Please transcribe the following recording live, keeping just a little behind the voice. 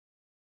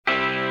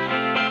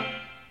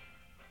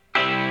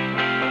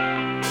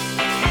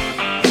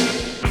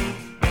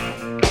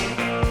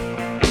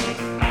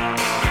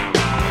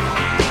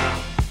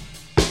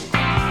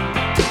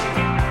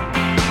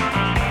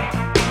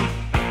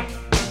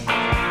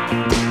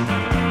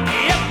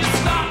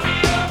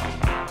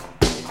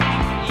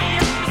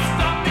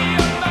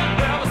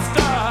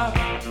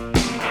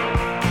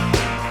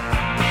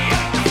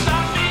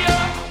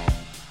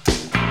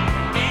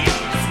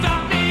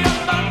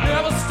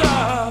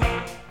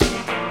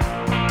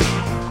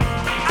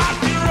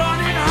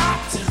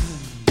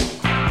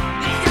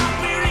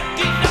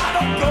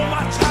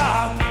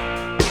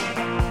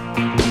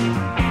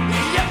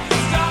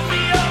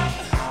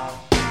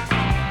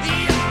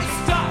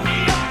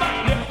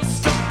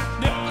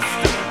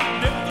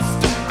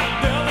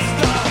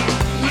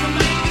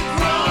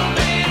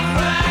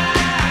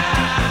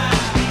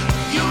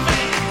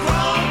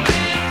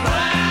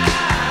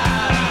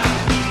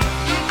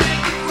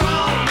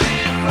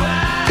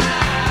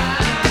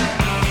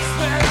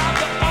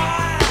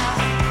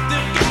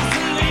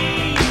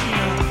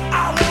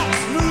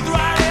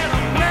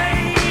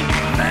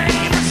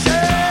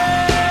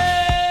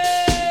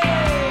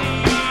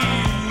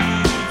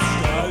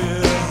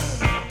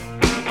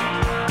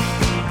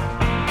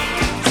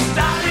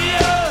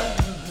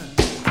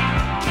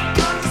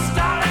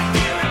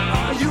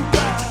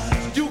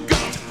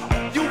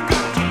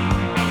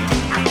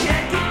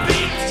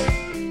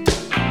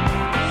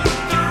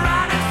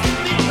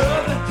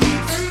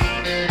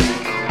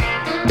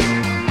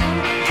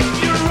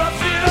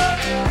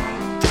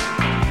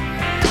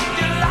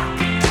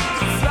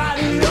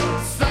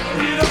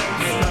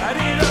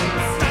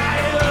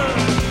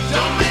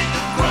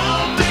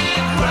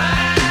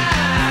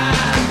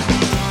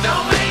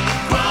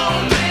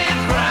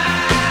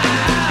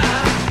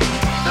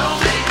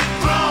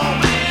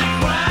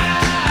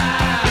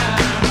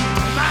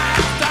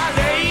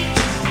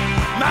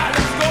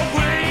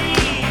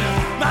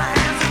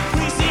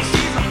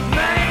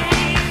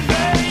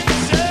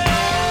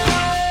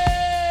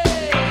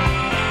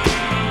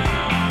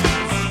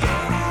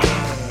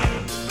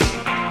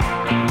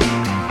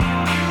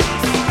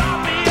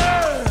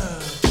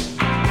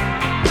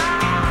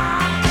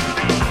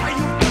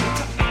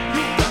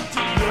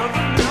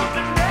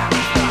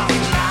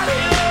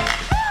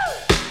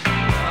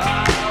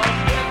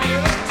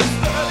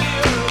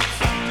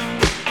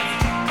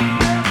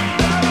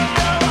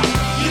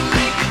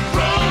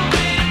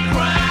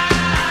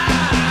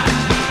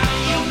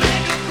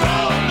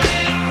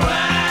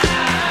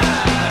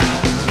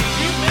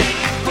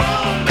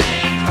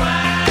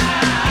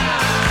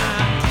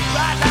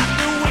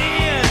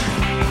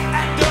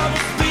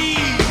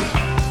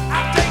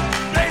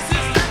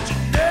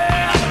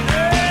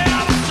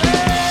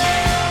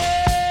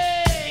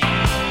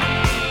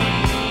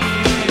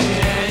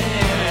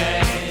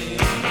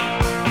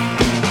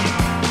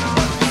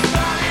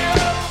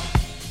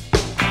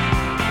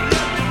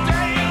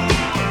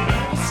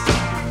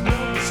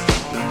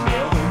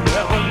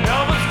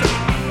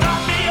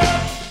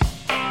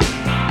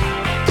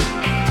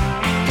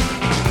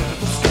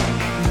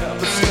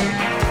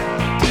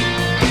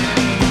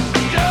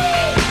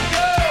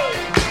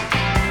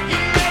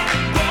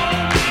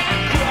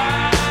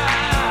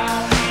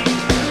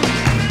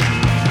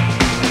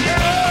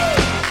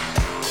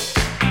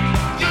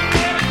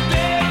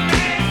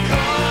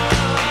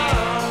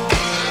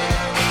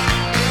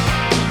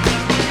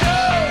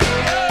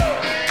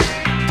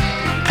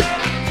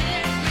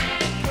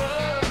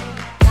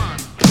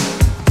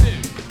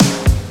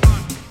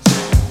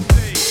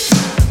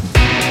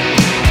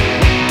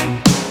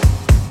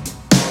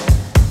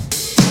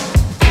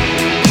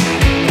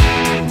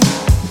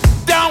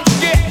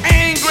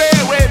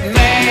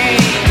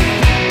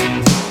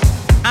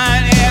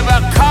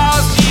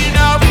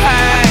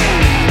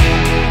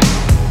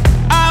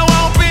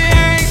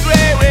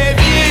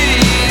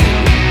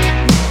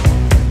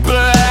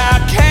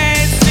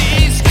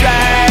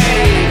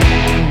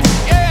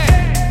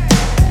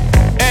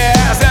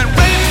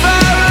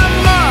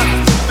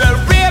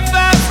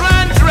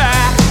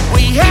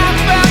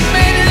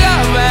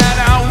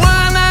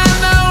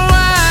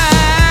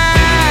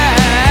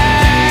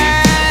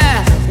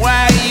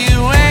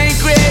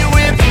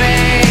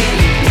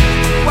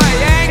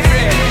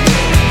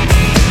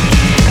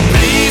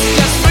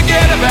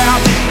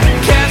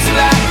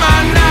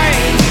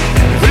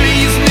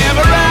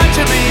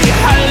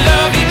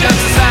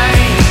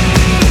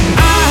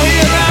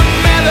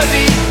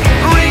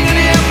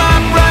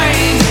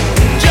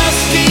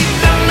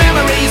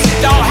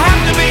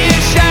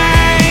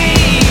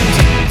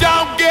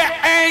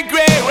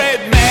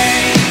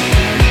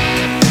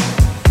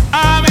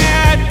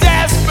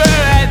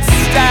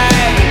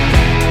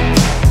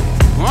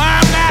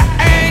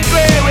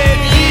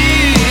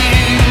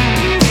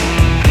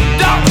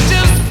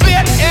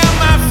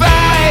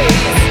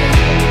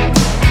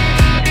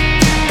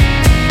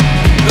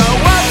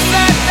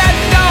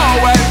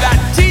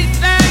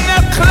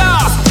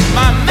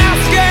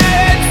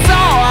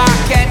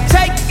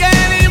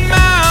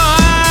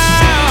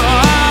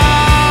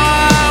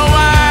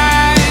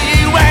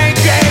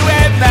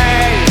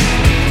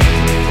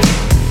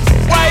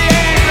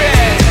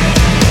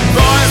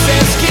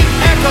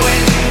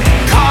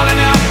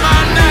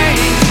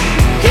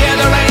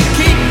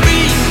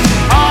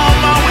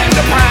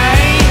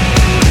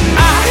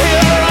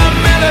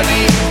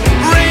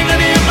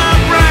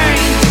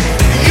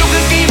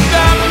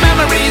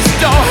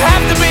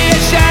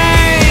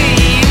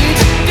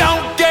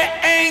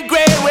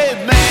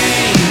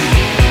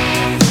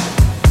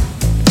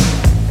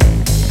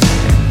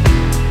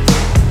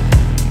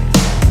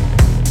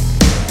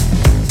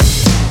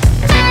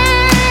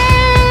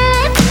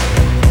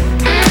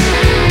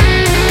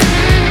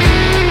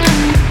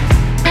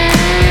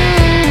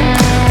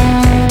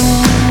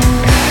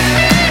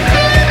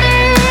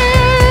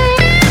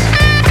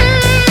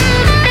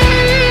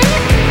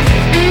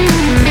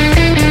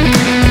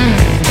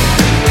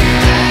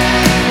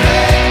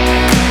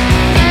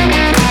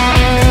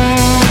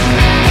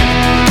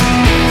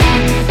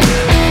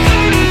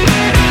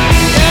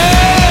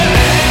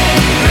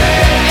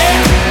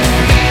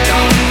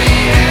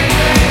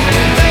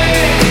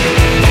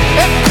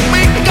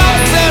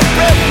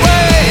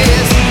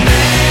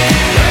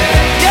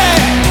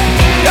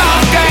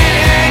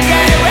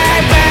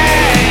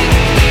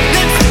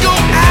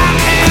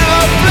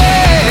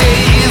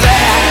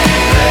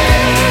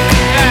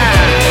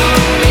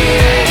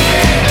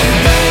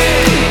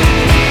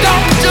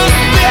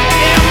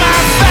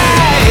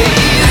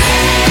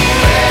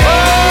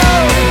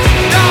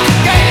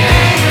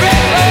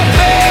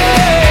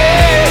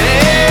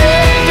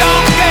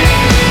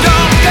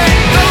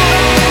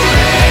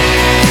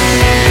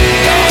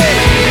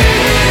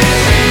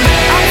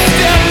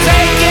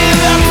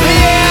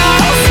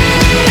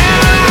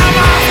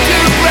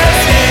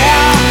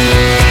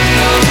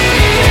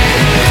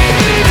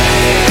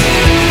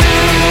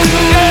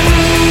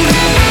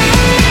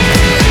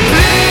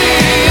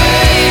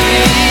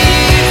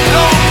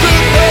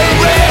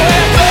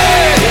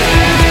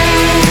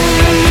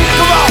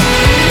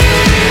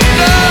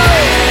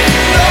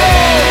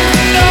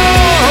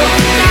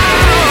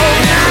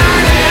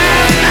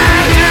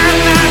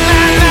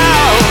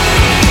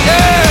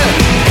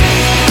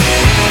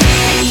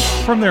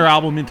their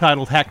album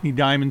entitled Hackney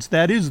Diamonds,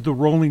 that is the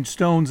Rolling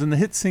Stones and the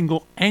hit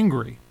single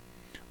Angry.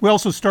 We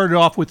also started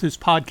off with this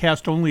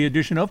podcast-only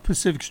edition of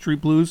Pacific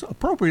Street Blues,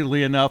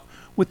 appropriately enough,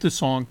 with the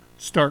song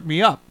Start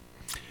Me Up.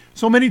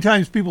 So many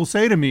times people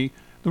say to me,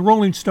 the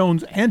Rolling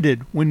Stones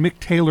ended when Mick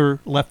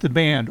Taylor left the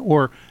band,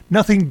 or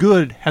nothing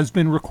good has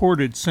been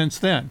recorded since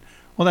then.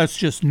 Well, that's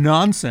just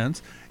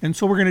nonsense. And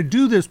so we're going to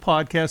do this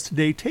podcast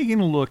today taking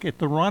a look at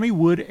the Ronnie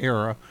Wood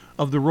era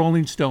of the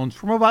Rolling Stones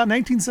from about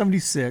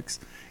 1976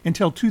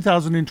 until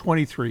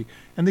 2023.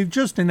 And they've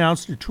just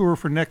announced a tour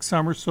for next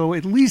summer, so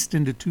at least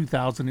into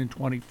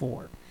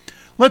 2024.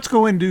 Let's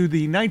go into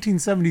the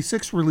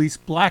 1976 release,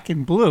 Black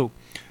and Blue.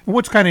 And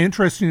what's kind of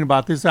interesting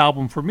about this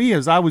album for me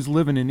is I was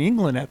living in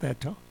England at that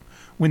time.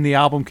 When the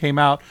album came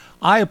out,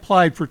 I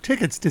applied for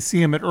tickets to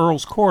see him at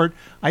Earl's Court.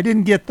 I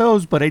didn't get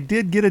those, but I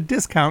did get a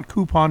discount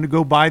coupon to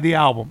go buy the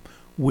album,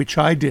 which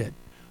I did.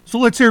 So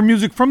let's hear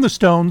music from the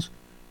Stones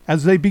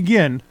as they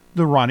begin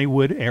the Ronnie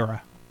Wood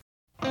era.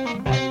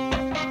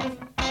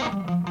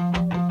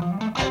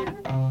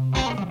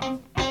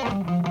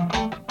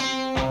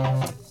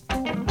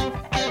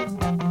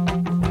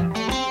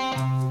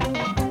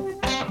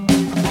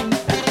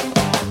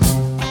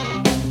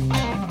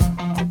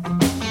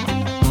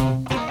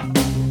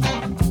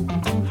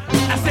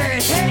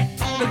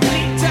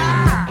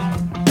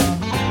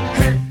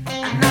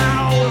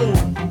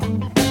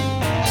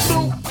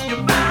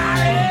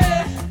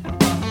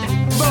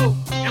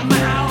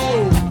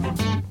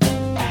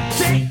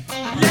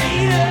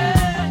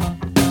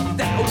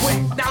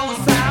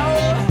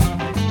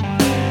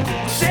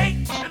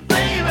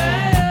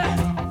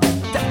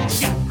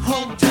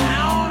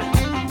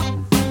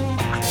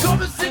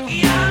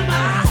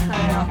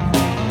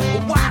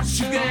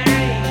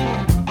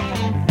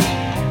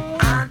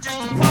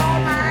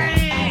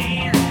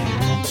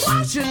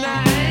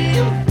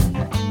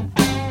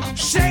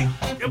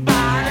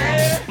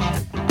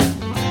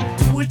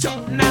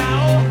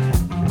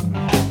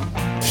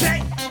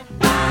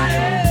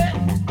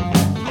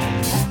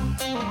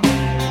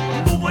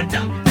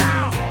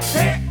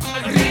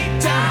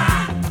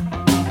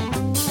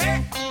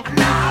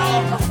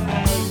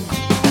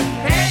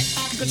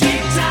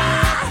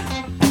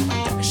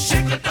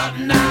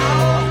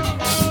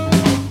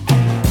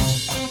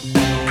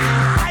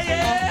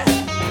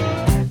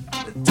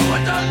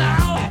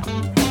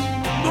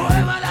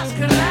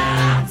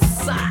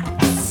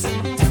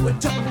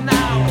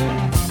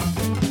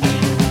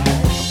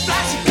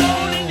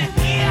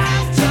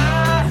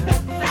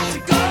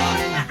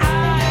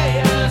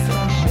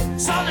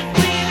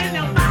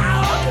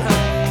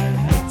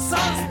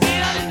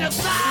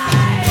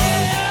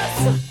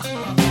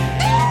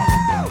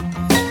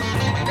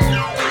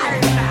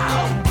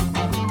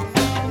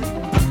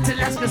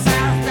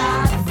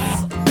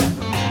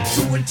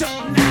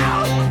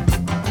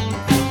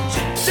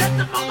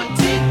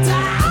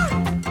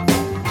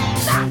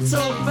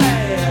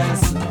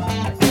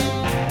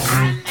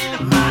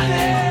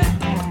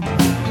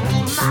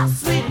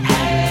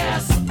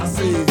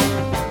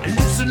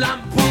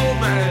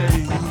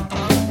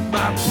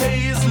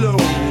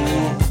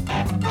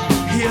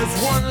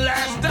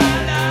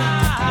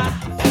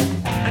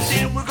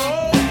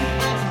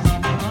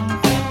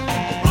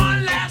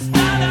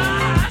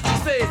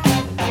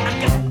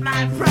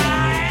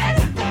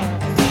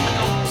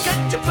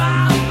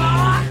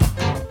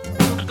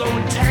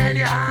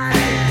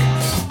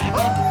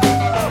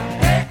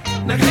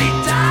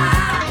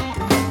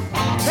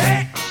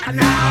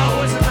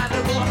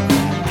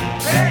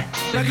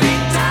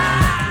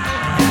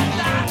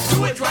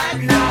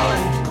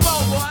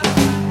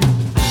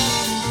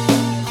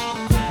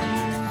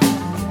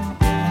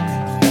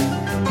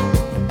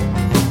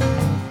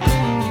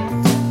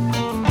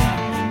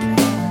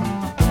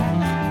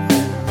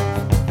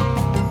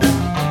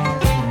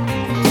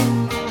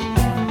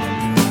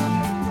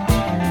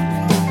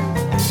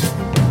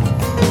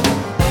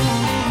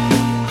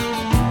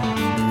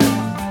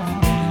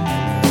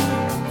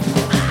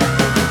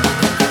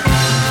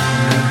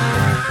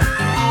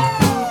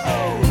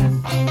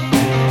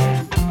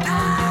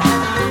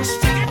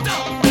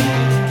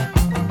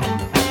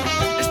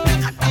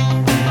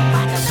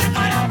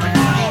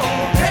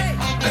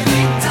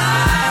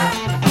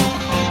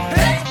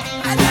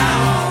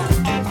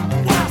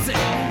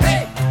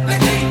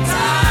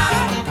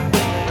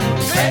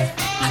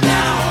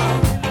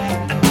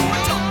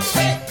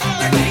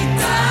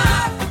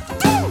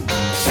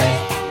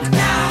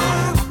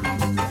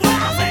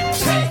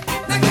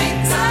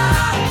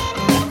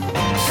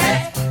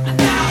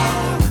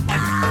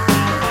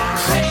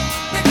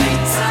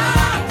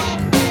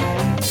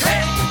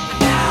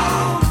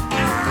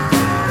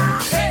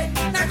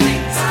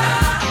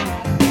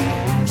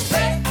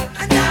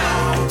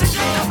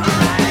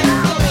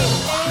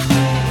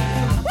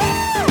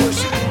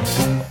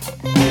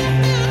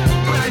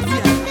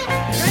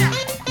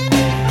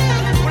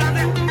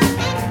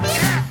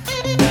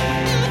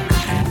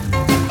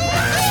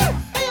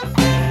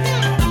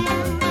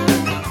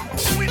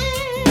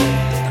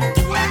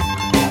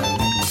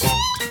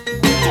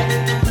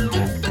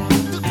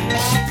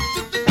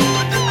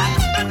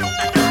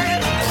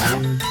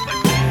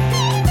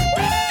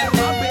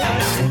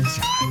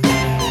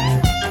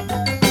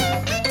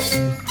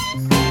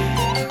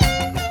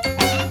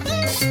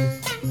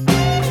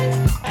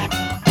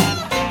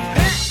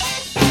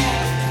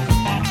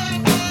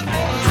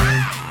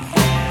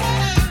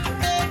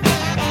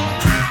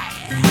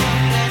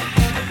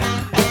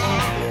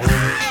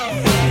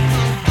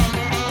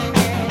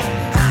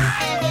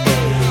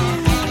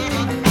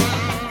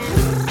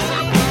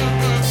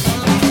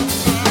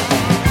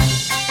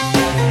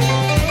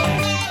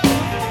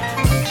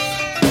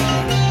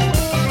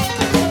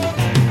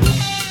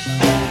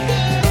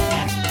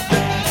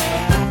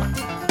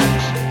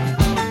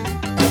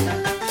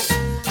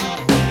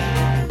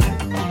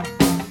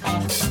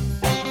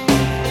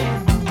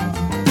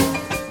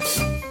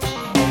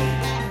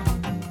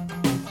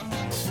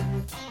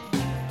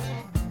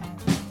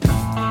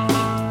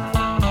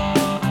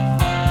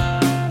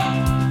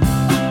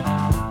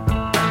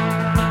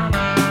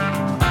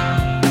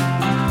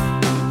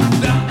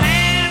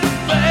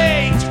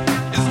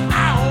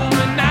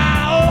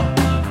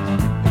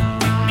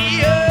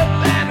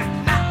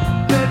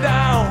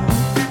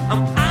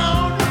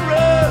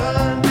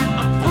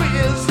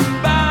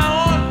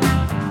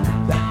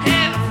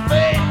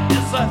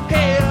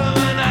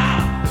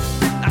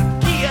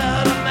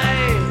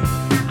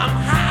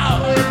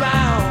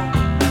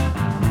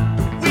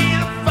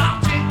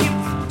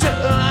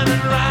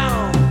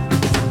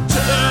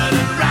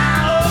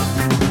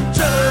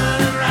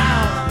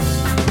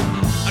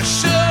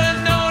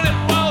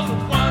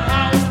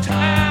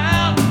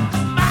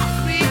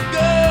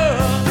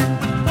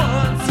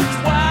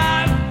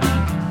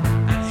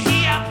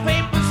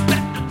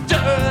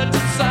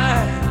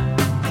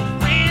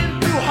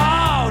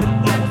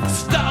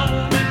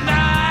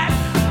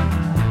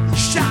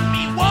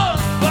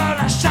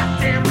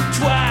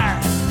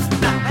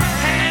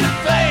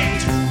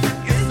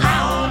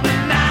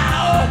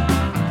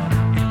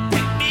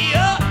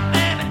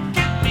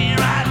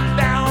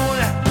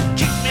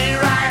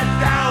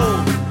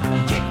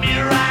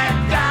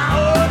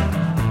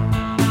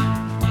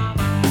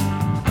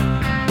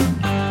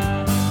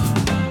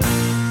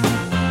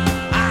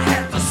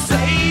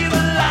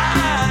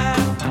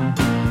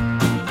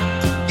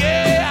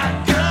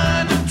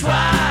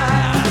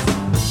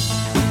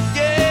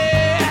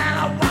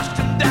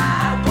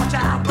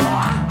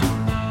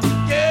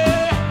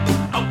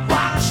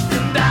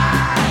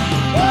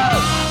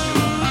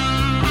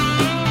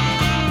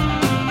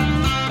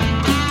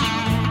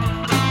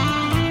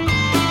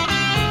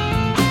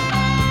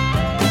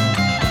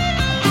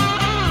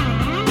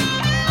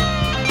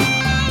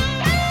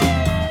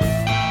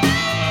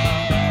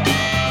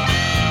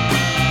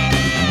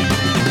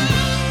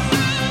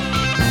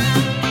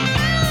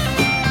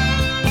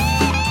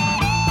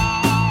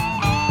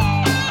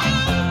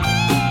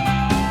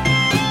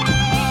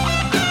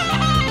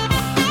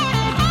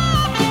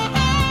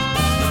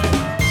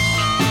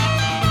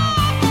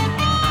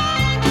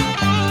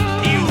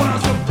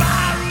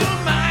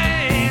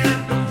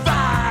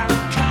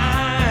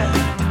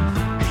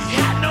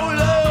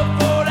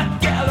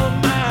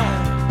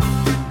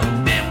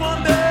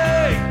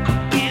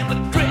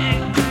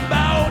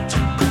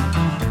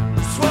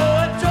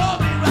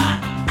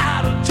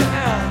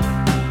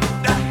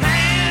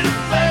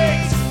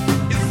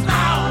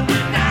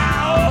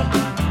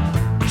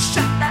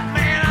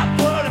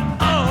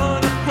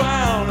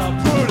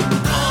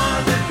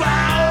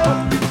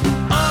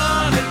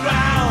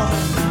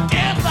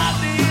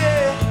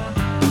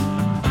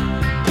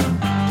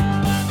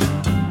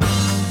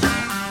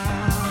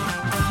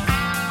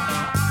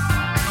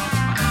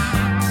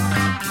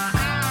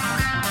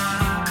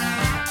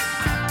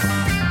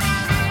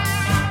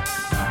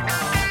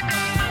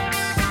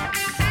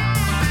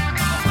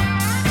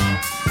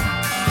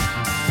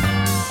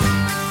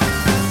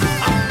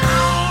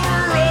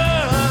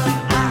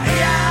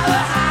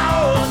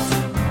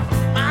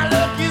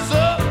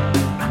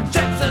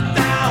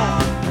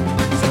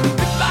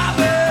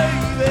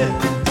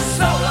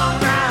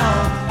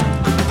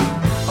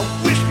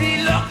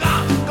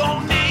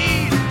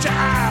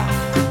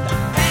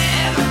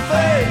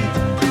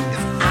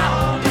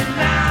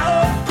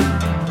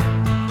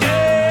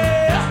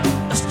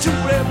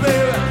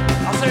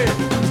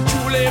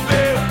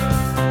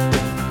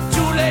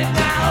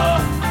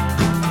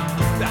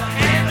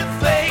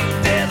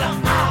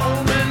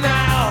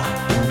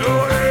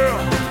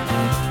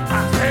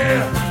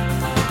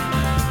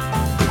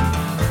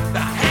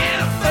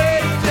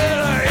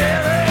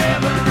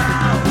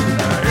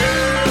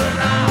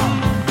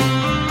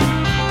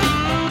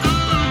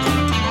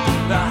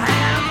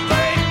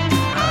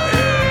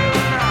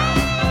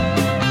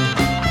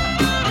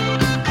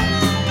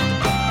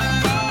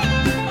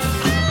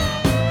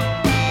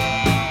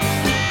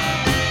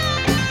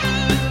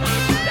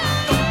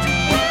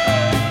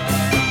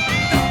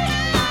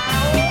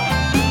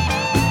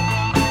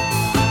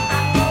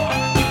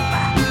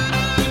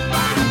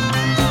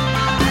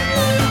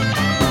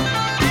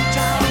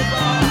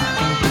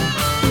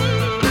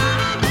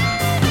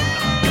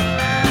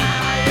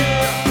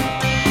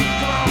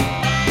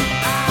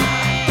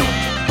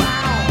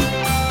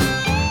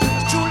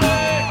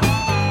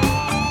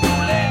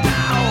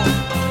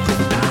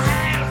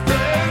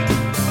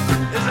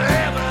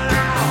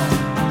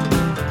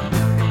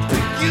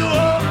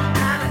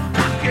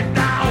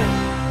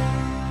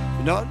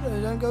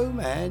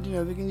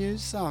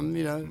 some,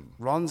 you know.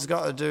 Ron's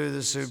got to do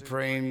the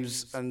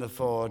Supremes and the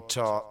Four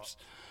Tops,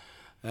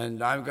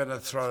 and I'm going to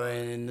throw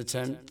in the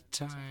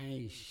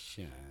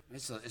Temptation.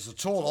 It's a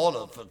tall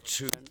order for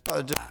two.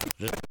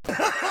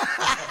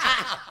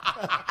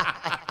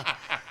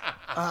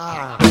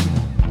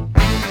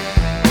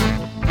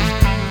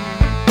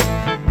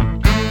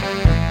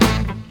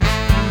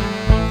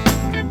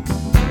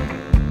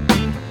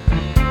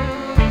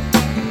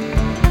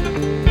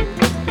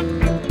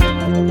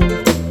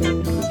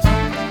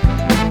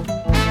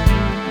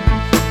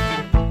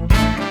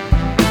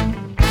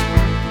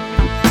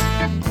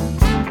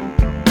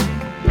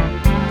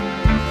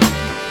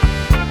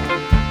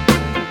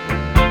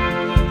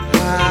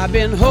 I've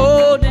been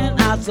holding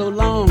out so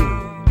long,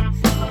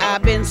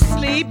 I've been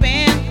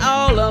sleeping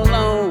all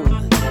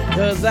alone,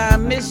 'cause I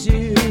miss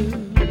you.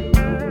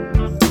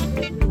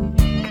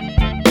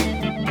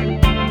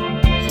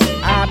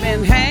 I've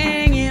been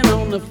hanging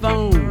on the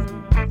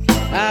phone,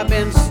 I've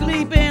been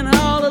sleeping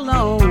all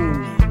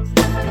alone,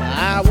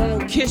 I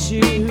won't kiss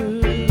you.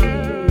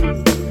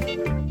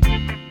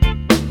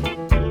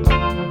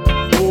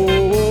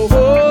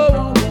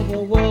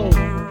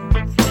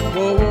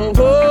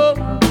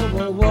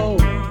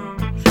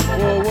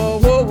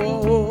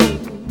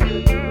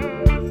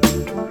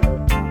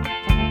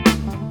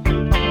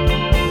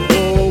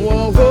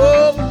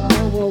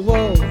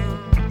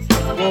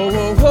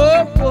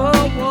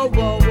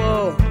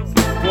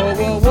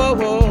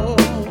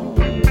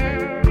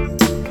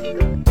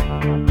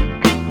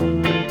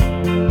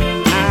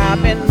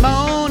 I've been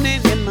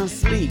moaning in my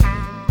sleep,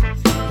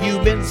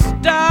 you've been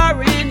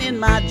starring in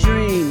my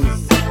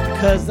dreams,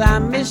 'cause I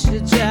miss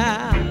you,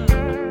 child.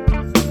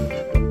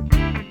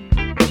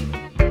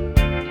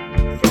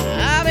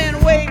 I've been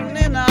waiting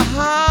in the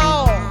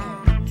hall,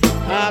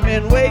 I've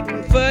been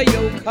waiting for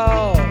your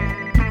call,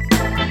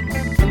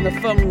 and the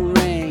phone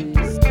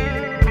rings.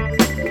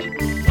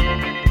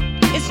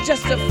 It's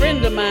just a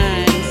friend of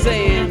mine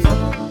saying,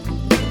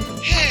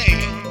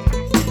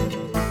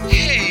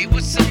 Hey,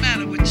 what's the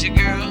matter with you,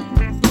 girl?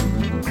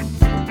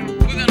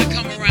 We're gonna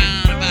come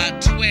around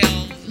about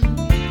 12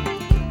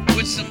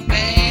 with some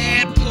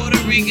bad Puerto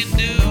Rican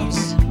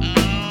dudes.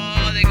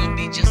 Oh, they're gonna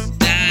be just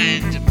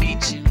dying to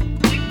meet you.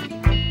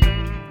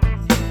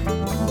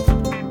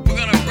 We're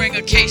gonna bring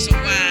a case of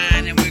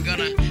wine and we're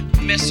gonna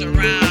mess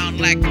around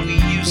like we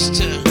used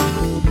to.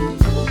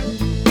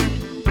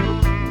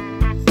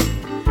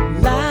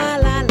 La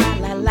la la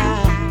la la,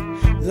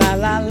 la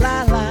la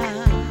la la.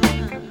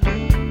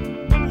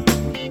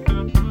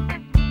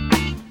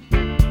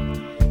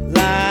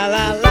 La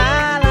la la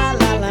la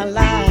la la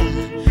la,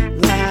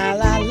 la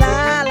la la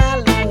la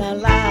la la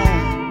la,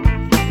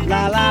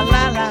 la la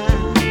la la.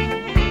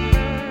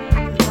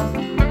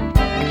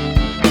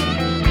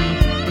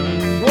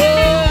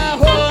 Whoa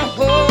whoa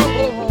whoa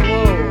whoa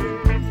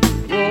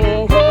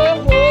whoa whoa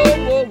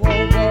whoa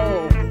whoa whoa.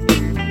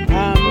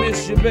 I miss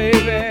you,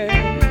 baby.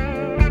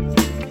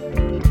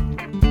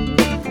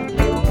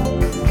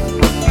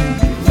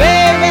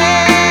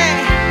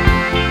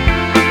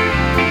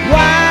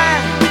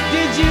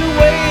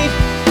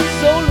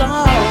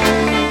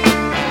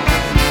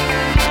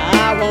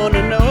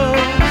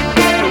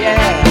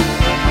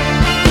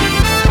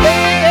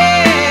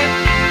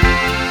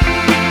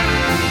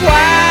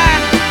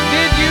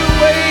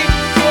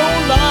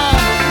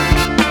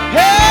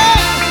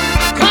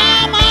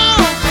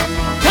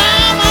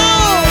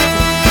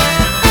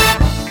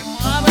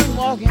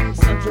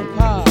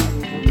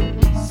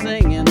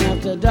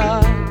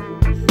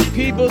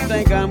 People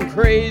think I'm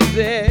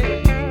crazy,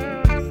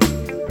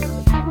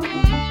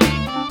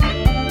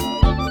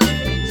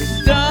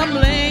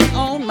 stumbling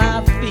on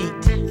my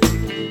feet,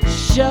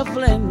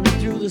 shuffling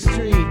through the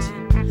street,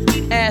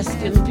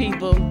 asking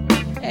people,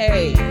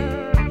 hey,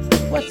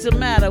 what's the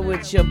matter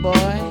with you,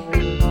 boy?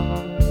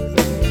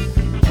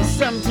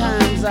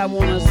 Sometimes I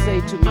want to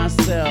say to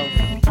myself,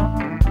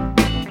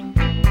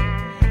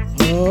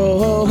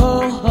 oh,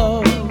 oh,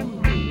 oh.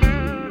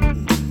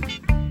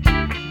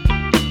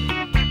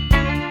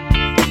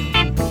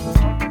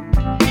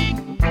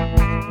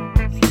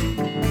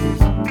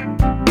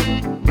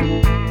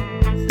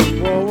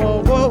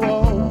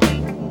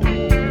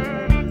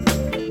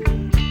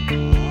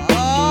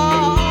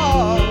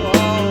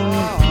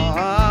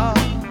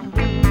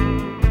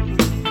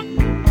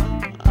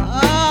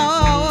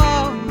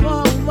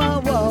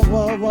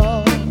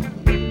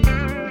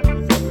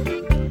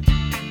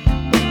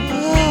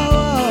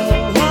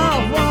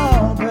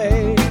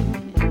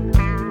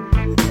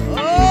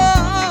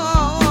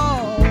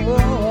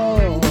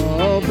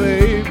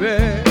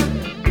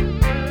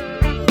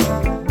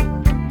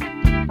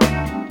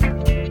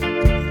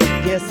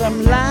 Guess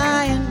I'm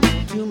lying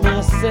to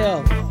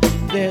myself.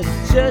 There's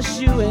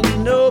just you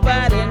and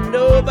nobody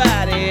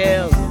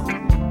else.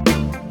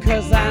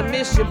 'Cause I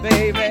miss you,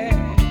 baby.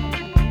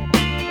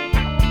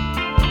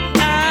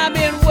 I've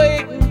been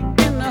waiting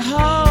in the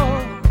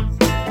hall,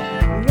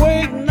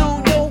 waiting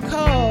on your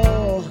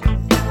call,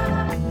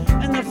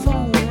 and the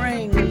phone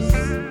rings.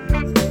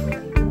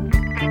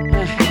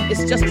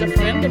 It's just a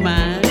friend of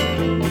mine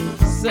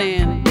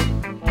saying,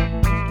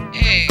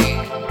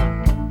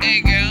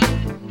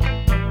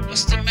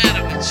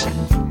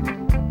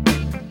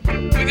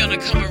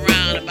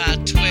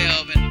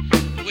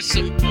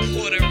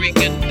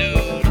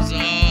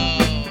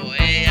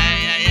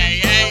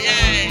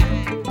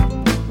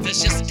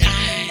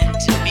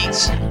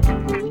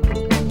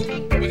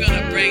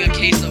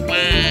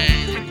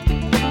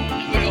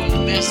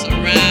 mess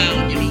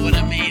around, you know what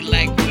I mean,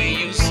 like we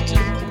used to.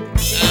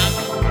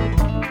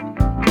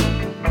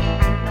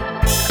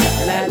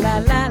 La la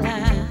la la.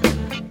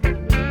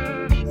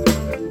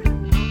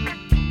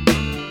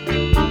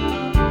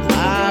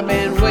 I've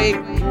been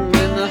waiting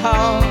in the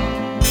hall,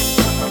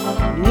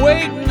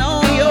 waiting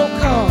on your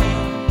call.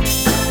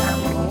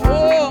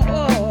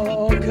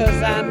 Oh,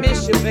 'cause I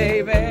miss you,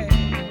 baby.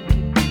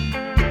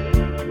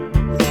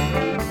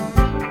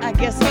 I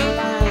guess I'm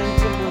lying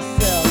to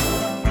myself.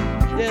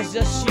 There's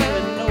just you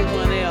and no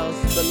one else,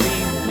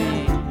 believe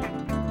me,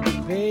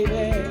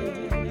 baby.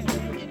 And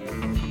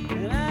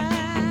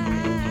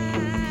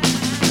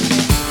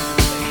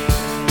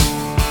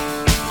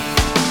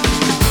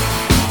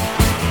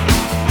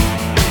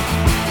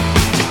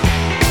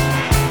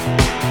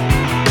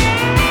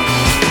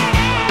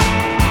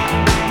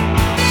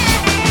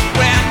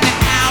well,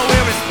 now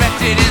we're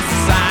respected in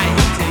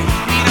society.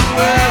 We don't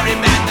worry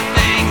about the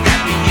things that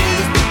we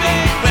used to be.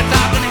 We're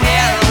talking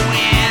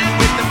heroin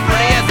with the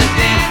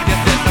president.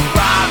 This is the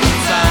problem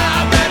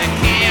solved, but it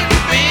can't be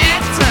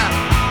better.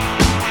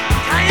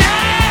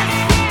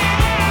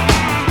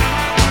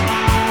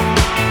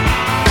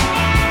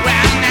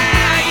 Well,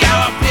 now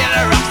you're a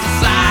pillar of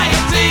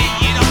society.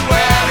 You don't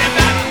worry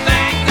about the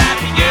things that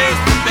we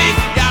used to be.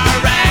 You're a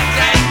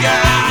ragtag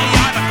girl,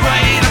 you're the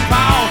queen of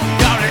Paul.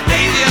 You're the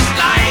easiest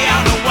lay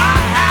on the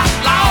White House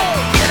lawn.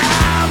 Get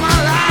out of my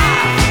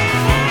life,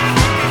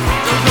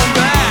 don't come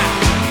back.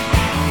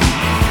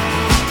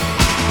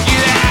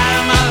 Get out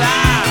of my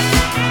life,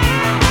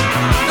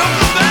 don't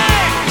come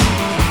back.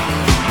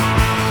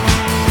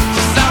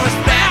 She's so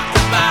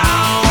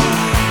respectable,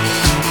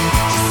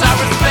 she's so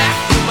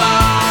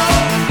respectable,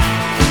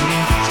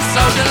 she's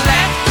so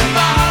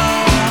delectable,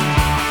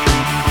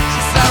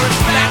 she's so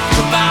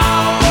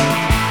respectable.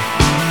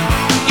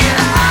 Get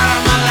out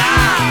of my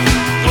life,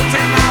 don't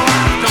take my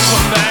wife, don't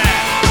come back.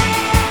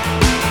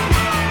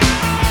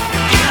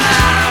 Get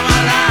out of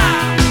my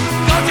life,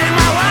 don't take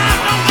my wife,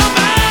 don't come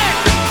back.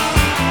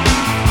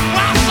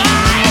 What's that?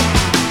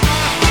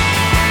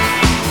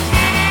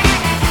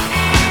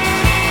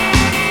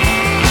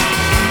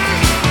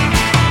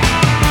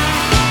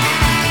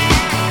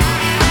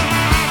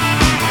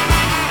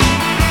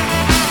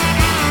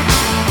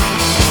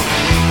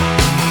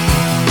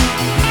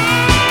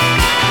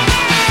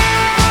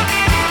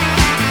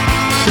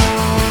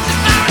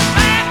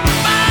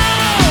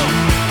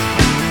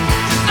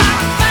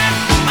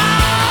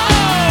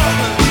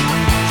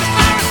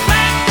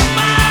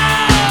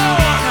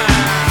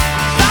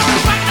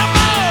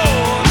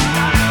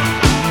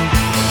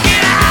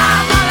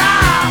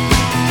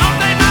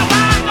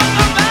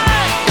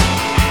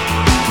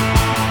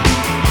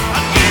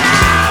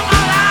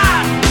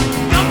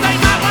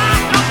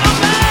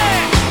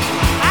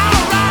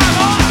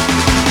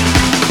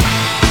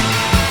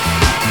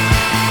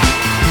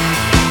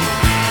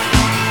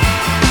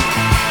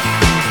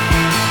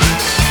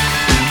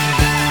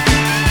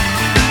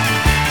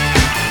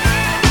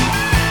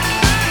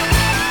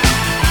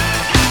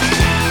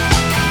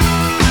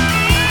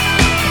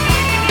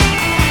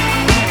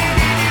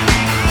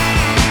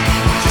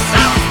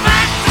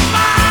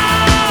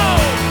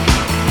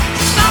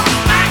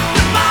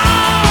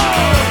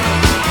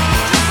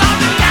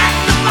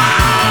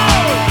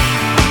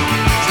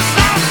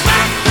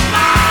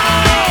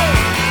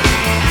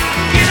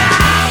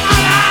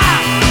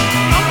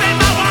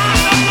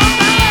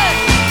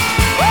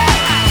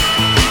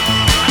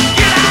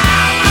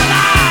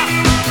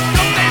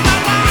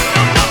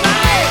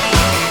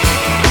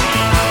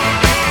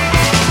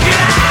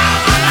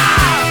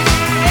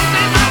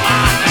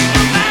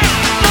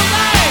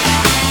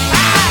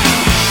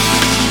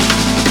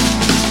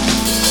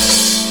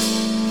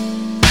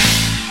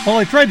 Well,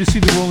 I tried to see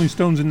the Rolling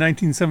Stones in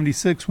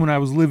 1976 when I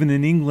was living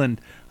in England.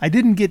 I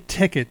didn't get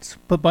tickets,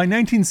 but by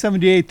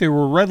 1978 they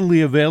were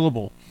readily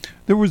available.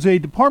 There was a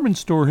department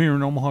store here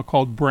in Omaha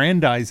called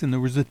Brandeis, and there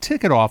was a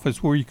ticket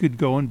office where you could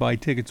go and buy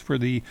tickets for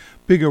the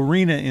big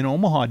arena in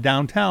Omaha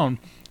downtown.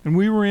 And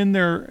we were in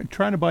there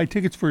trying to buy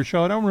tickets for a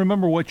show. I don't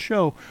remember what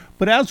show,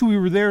 but as we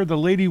were there, the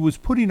lady was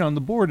putting on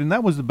the board, and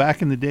that was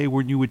back in the day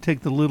when you would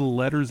take the little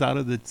letters out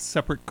of the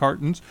separate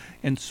cartons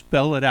and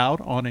spell it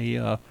out on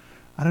a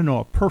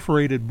a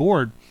perforated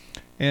board.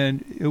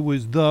 And it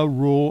was the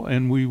rule,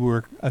 and we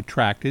were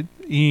attracted,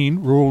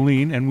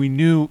 rolling, and we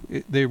knew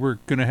they were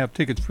going to have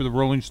tickets for the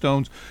Rolling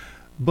Stones,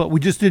 but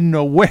we just didn't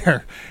know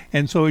where.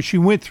 And so as she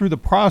went through the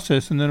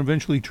process and then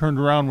eventually turned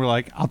around, we're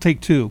like, I'll take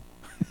two.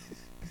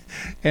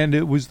 And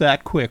it was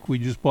that quick. We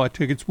just bought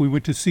tickets. We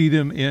went to see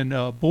them in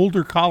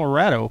Boulder,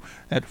 Colorado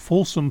at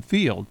Folsom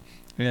Field,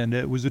 and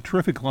it was a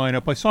terrific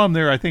lineup. I saw them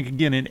there, I think,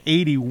 again in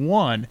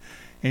 81.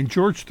 And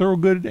George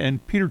Thorogood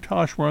and Peter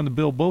Tosh were on the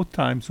bill both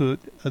times. So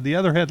the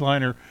other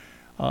headliner,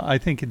 I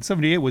think in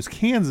 78 was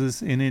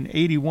Kansas, and in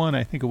 81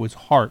 I think it was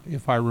Heart,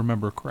 if I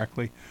remember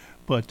correctly.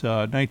 But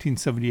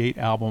 1978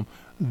 album,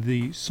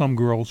 the Some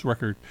Girls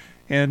record.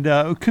 And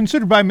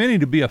considered by many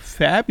to be a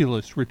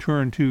fabulous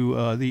return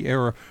to the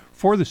era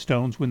for the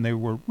Stones when they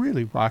were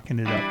really rocking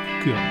it up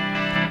good.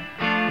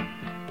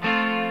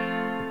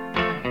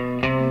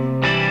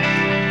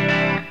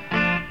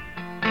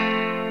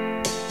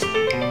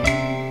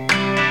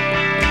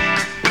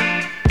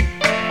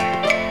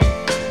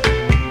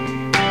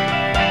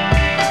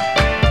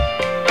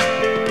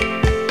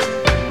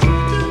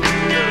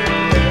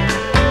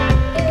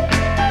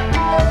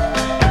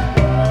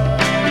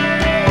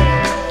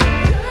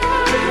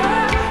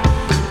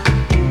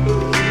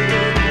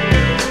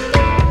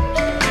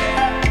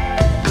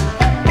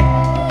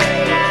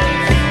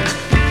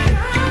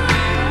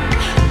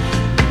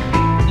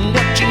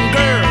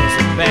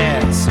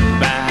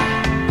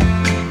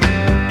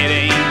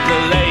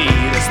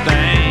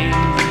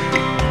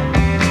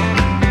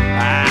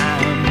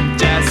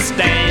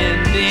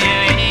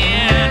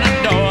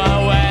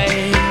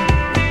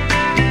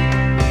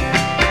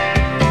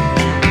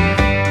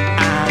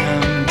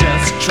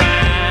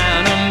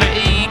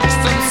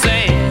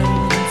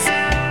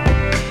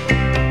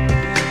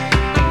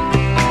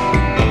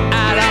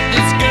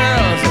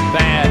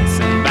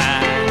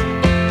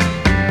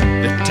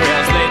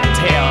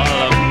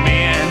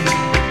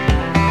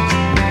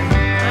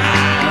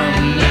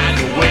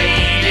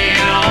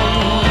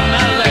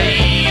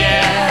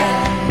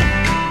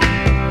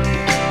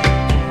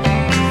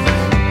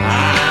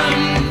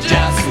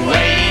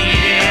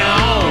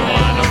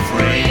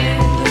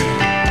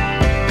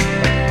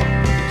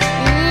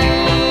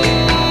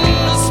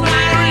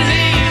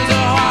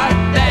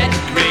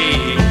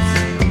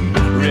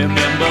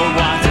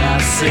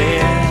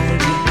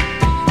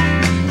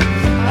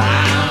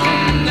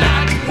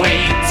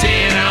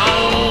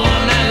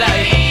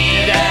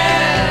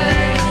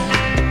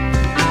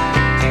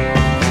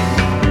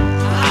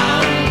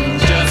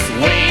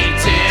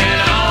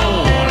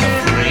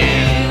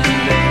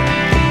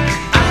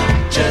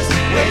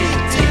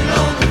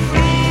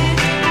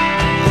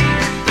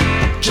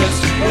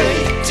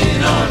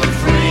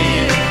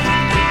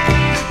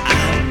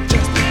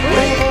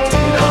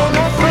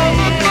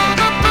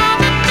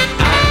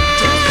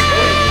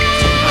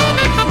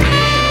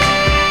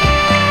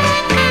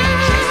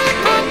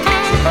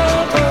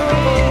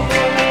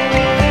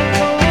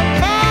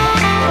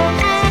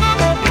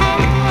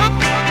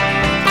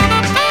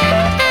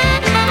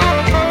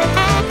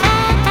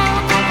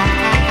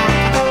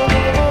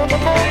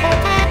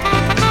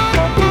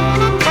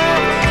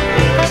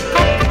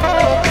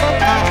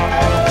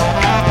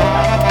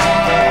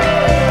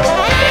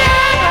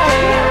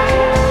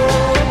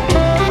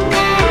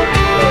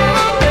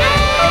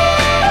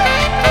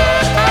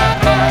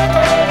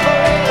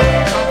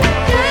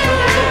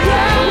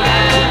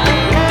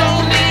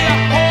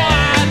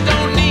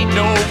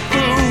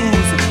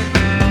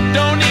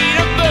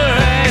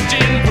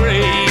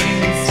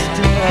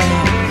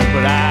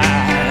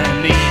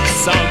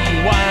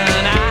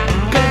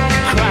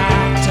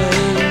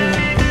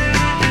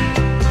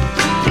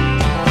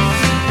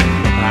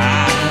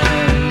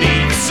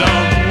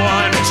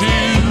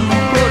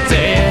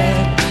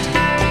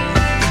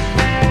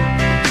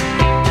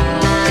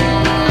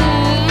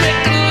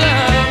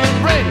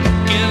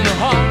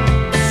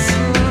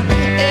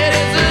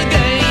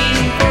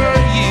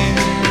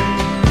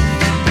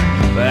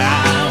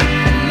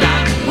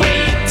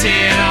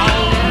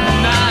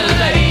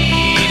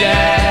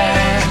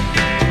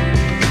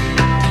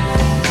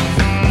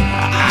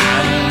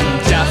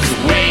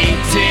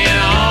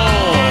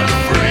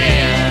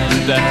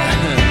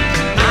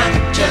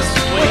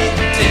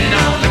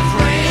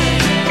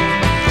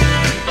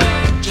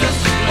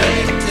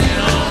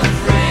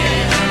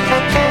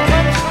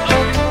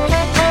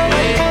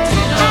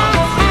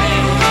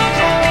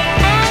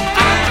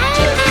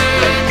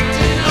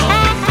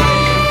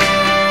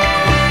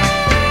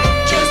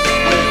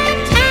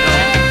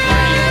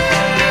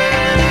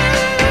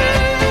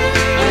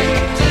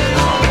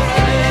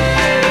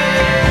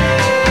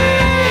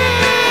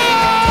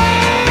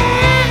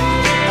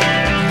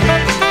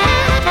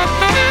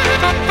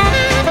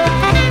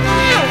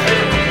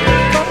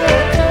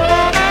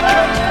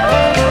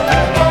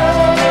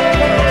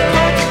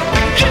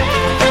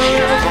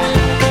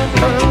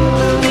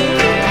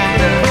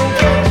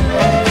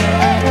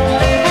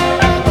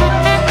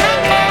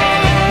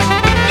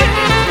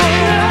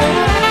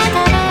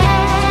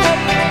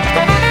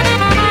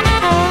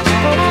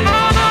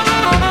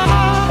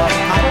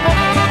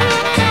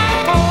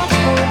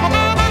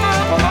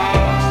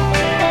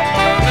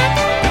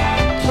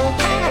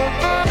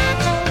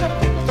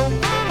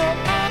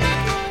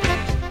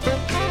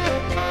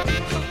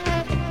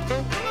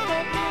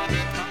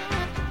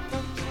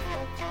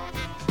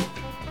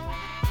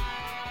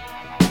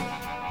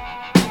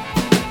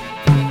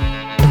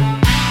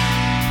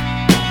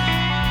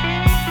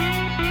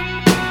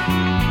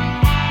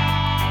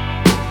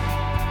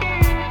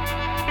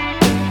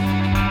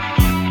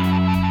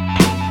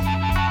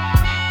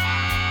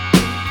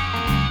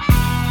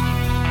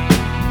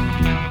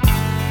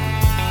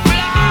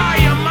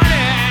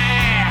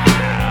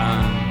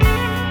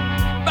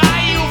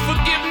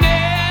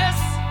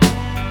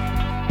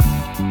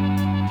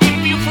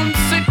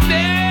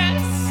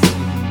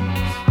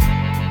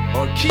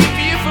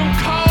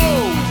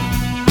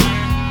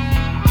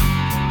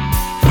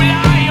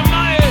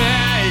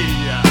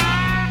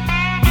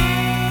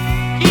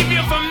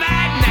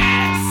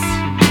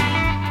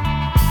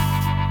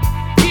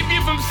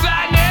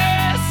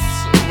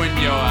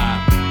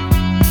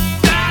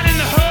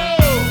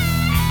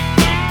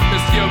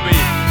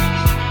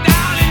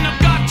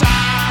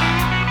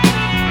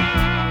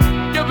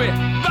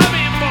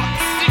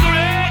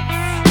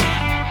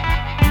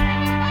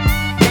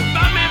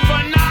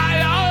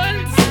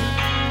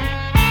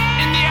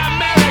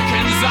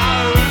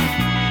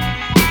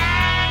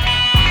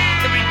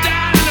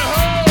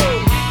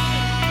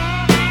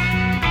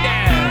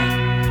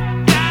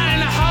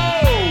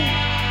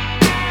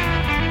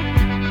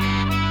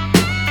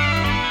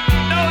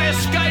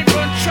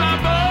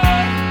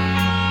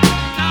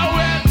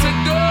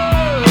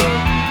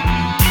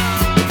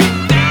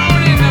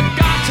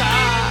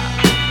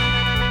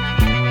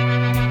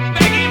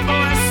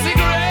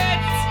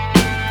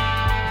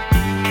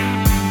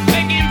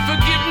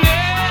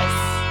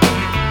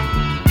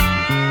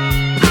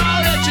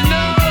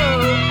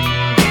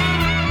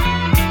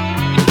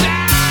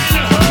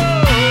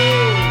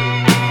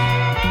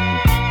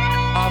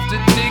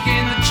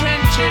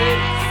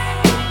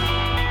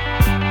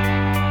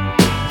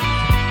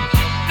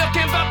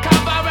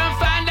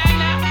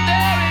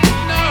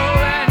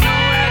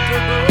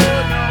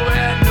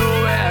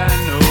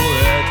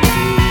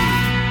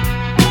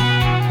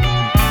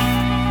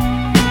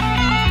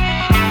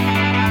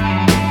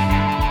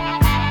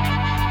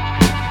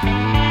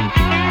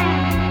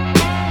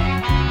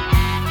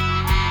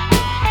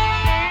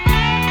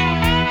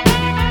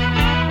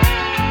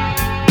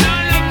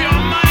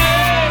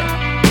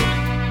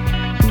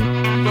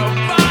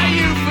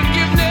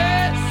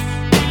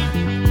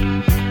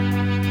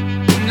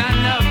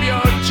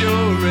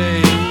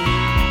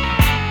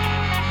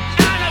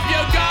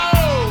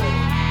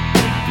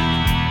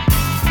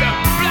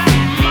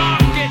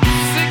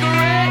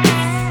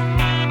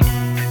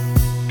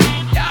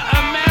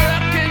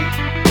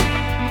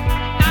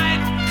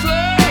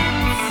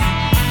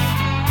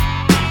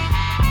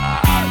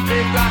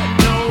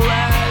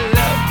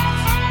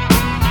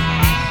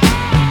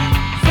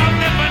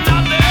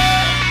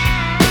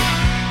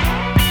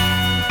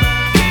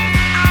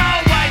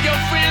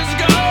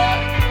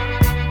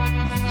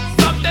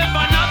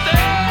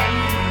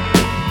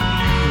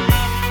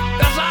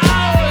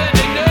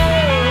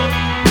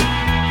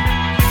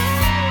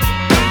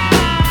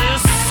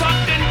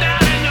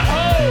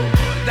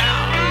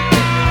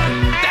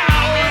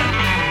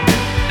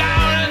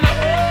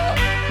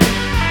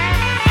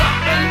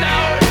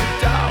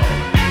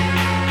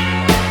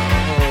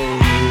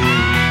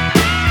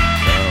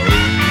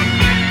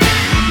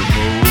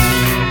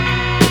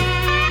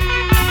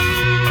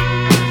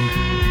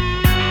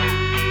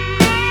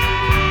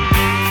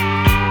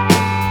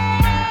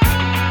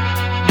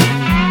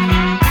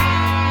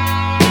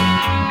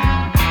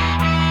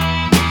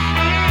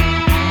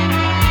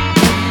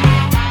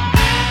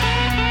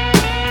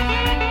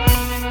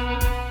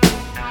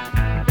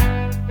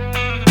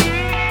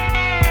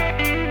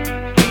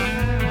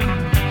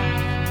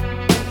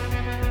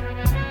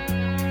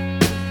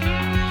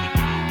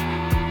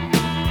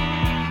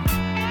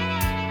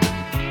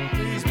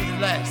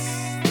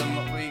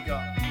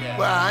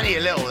 me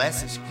a little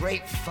less. It's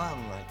great fun,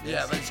 like this.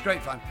 Yeah, but it's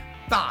great fun.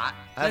 But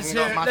Haven't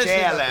got much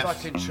air the left.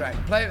 fucking track.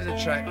 Play it with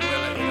the track and we'll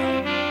let you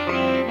know.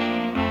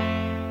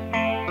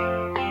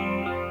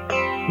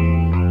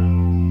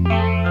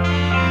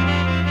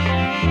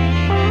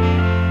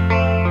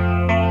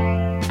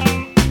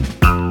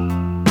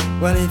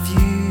 Well, if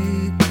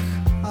you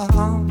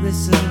call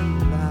this a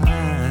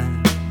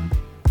lie,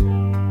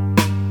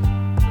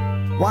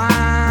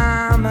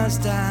 why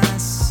must I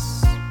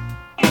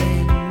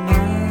spend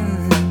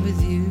mine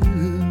with you?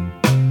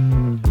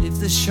 If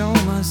the show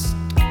must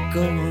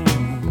go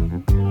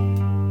on,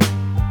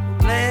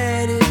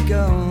 let it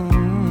go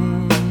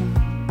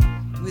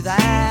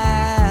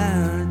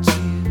without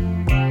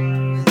you.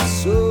 It's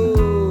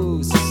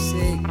so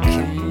sick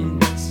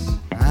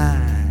inside,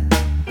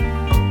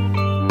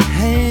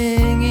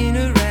 hanging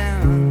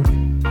around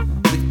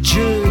with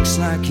jerks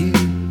like you.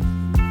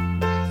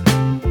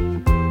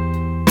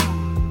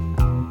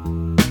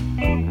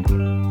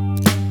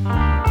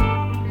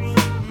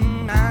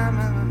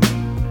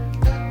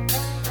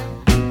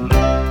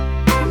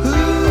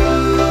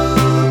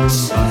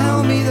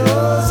 Tell me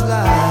those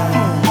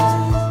lies,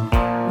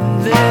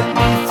 let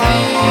me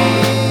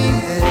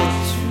think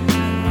it's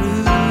true,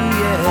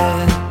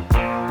 yeah.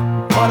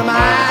 What am I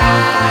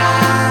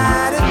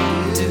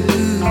to do?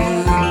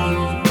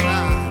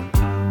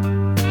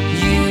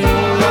 You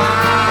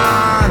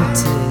want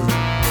it,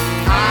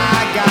 I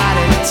got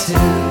it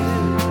too.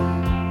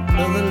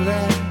 Well, the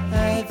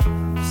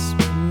laughs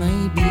may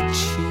be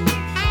cheap,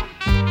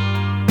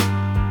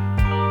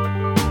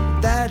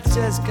 that's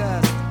just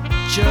 'cause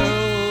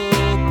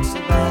jokes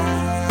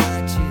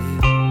about you.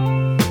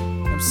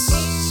 I'm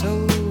so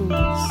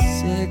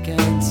sick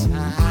and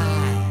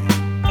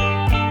tired,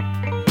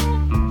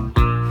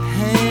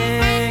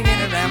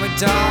 hanging around with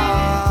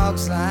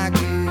dogs like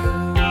you.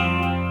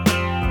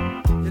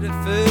 You're the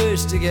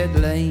first to get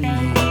laid,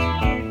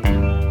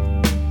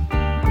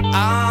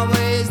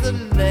 always the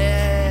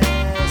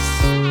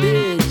last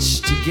bitch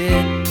to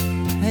get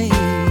paid.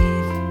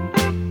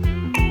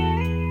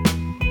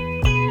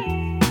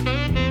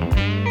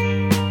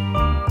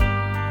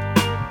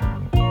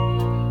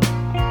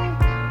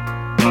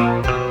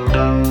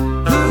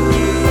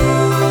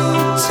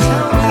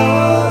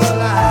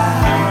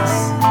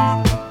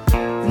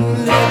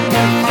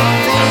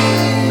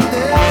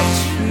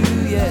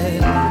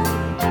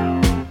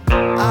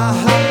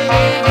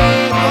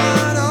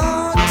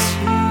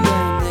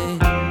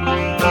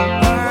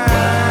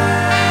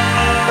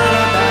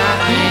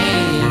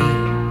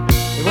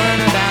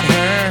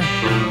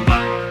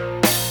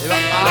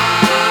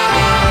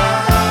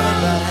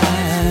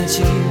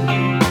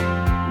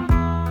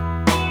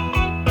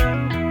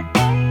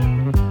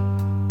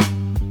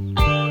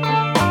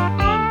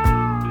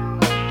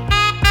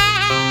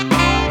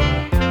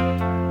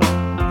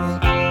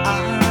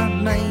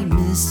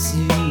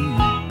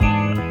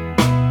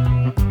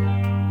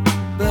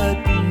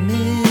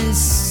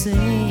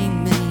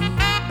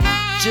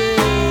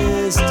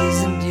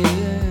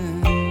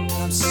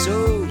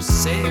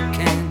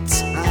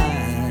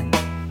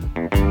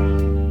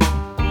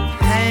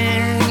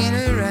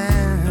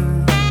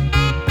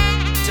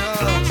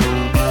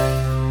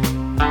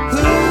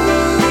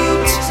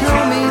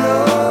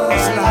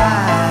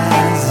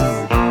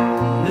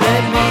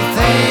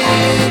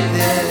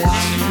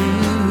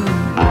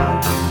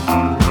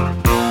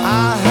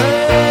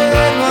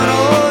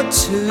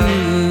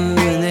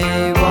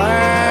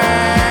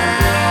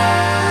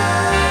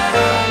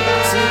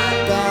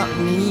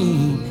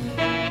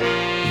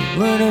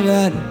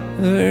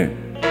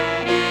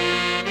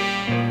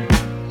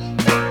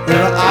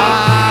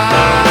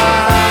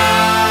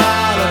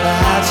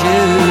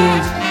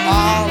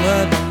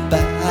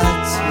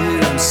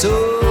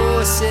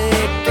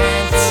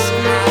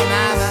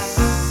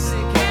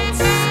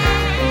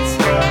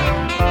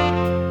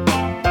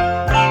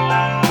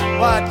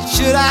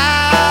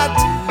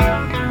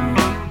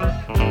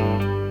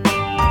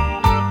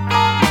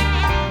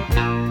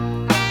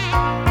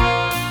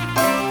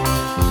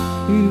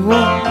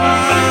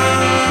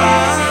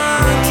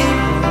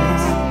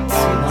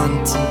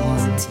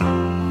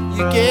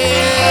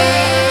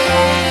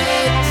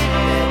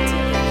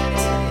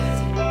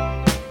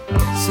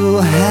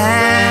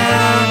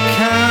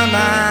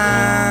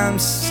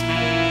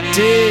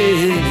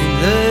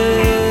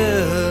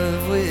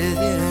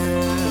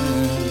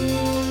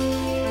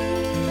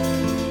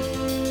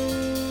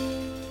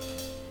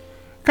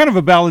 Kind of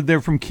a ballad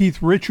there from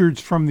Keith Richards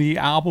from the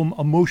album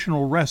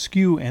Emotional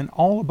Rescue and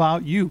All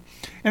About You.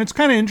 And it's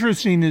kind of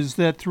interesting is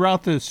that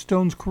throughout the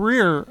Stones'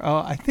 career,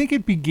 I think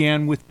it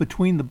began with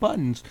Between the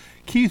Buttons.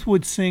 Keith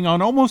would sing on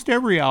almost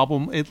every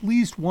album at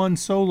least one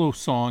solo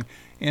song.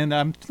 And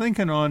I'm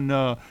thinking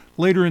on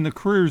later in the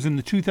careers in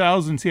the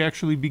 2000s, he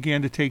actually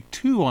began to take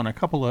two on a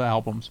couple of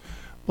albums.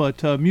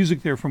 But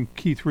music there from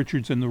Keith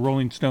Richards and the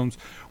Rolling Stones.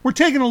 We're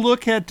taking a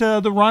look at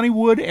the Ronnie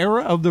Wood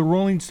era of the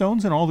Rolling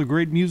Stones and all the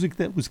great music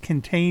that was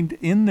contained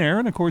in there.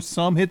 And, of course,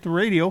 some hit the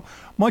radio.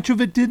 Much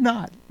of it did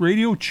not.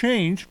 Radio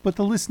changed, but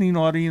the listening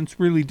audience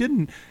really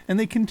didn't. And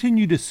they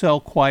continue to sell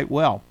quite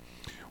well.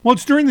 Well,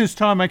 it's during this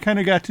time I kind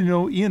of got to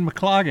know Ian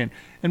McLagan.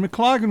 And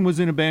McLagan was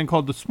in a band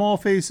called the Small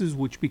Faces,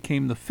 which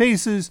became the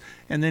Faces.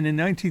 And then in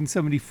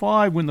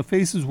 1975, when the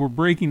Faces were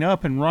breaking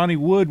up and Ronnie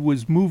Wood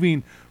was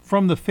moving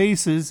from the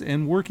Faces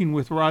and working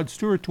with Rod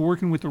Stewart to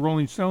working with the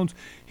Rolling Stones,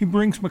 he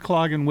brings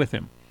McLagan with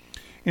him.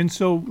 And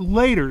so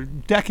later,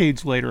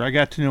 decades later, I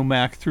got to know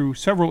Mac through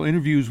several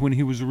interviews when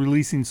he was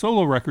releasing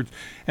solo records,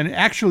 and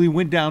actually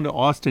went down to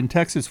Austin,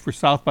 Texas for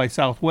South by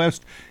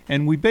Southwest,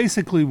 and we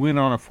basically went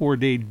on a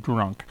 4-day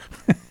drunk.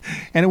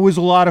 And it was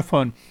a lot of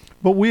fun.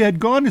 But we had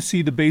gone to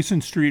see the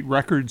Basin Street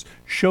Records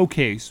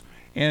showcase,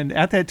 and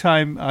at that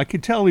time, I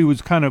could tell he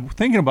was kind of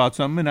thinking about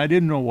something, and I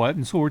didn't know what,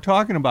 and so we're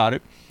talking about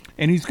it.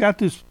 And he's got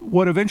this,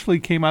 what eventually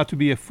came out to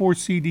be a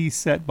 4-CD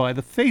set by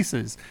the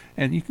Faces.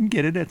 And you can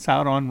get it. It's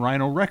out on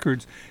Rhino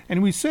Records. And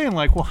he was saying,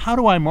 like, well, how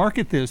do I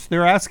market this?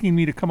 They're asking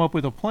me to come up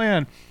with a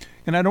plan,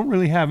 and I don't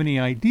really have any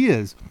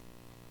ideas.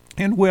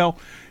 And, well,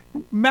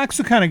 Mac's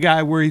the kind of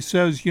guy where he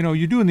says, you know,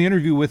 you're doing the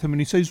interview with him,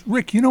 and he says,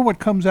 Rick, you know what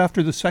comes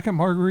after the second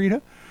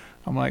margarita?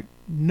 I'm like,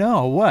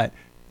 no, what?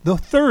 The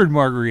third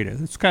margarita.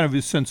 That's kind of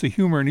his sense of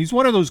humor. And he's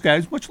one of those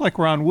guys, much like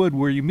Ron Wood,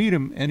 where you meet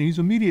him and he's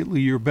immediately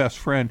your best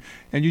friend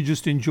and you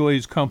just enjoy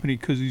his company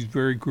because he's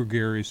very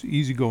gregarious,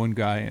 easygoing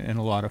guy and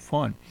a lot of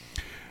fun.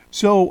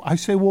 So I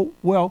say,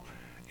 well,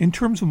 in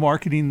terms of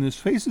marketing this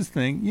Faces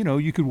thing, you know,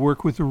 you could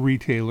work with the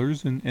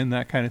retailers and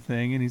that kind of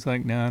thing. And he's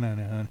like,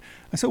 no.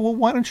 I said, well,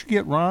 why don't you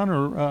get Ron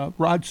or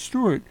Rod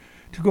Stewart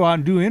to go out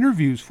and do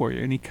interviews for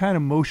you? And he kind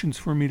of motions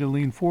for me to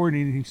lean forward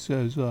and he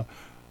says,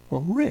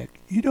 well,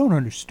 Rick, you don't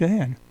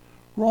understand.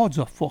 Rod's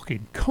a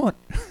fucking cunt.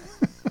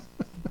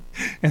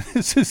 And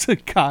this is a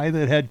guy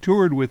that had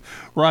toured with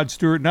Rod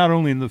Stewart, not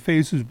only in the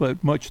Faces,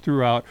 but much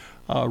throughout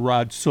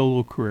Rod's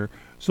solo career.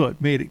 So it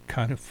made it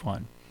kind of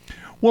fun.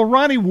 Well,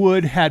 Ronnie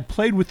Wood had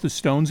played with the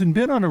Stones and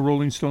been on a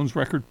Rolling Stones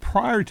record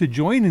prior to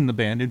joining the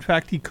band. In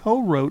fact, he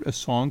co-wrote a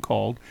song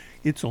called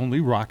It's Only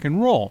Rock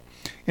and Roll.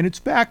 And it's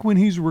back when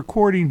he's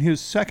recording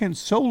his second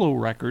solo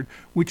record,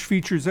 which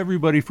features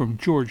everybody from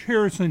George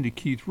Harrison to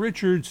Keith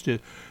Richards to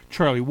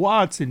Charlie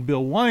Watts, and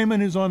Bill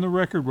Wyman is on the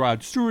record,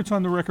 Rod Stewart's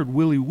on the record,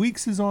 Willie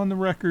Weeks is on the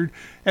record.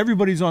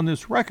 Everybody's on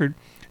this record.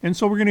 And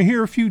so we're going to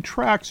hear a few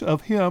tracks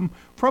of him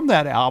from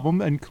that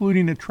album,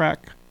 including a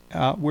track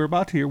we're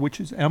about to hear,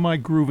 which is Am I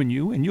Groovin'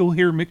 You? And you'll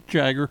hear Mick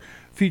Jagger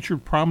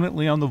featured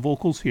prominently on the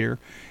vocals here.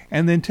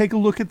 And then take a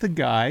look at the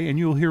guy, and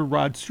you'll hear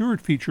Rod Stewart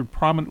featured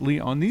prominently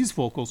on these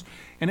vocals.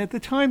 And at the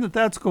time that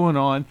that's going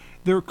on,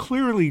 they're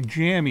clearly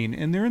jamming,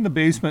 and they're in the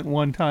basement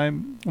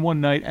one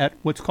night at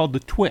what's called the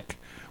Twick,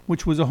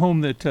 which was a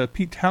home that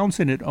Pete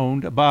Townsend had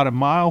owned about a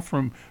mile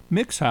from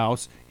Mick's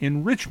house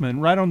in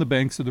Richmond, right on the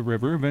banks of the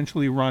river.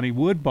 Eventually, Ronnie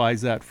Wood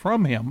buys that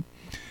from him,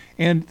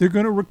 and they're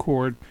going to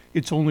record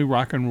It's Only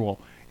Rock and Roll.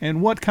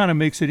 And what kind of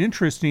makes it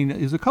interesting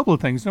is a couple of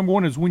things. Number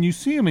one is when you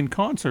see them in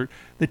concert,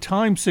 the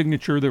time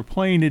signature they're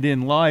playing it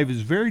in live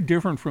is very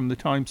different from the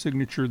time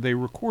signature they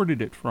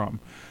recorded it from.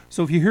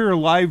 So if you hear a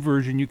live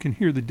version, you can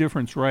hear the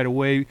difference right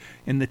away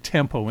in the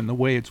tempo and the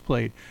way it's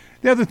played.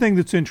 The other thing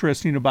that's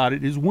interesting about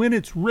it is when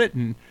it's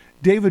written,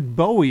 David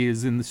Bowie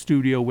is in the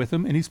studio with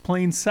him, and he's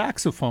playing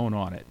saxophone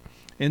on it.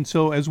 And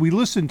so as we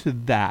listen to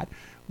that,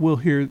 we'll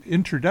hear the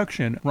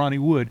introduction, Ronnie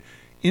Wood,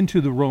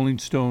 into the Rolling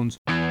Stones.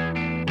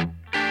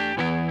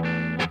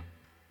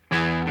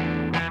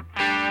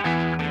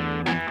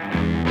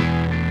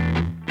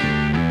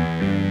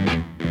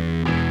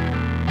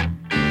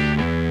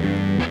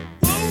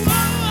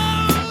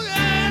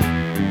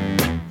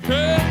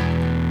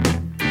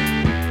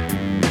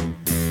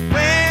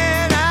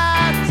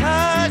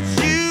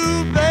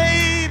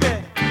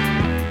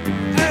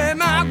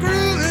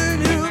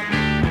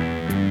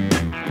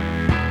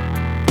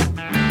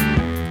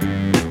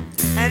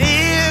 And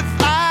if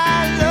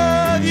I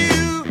love you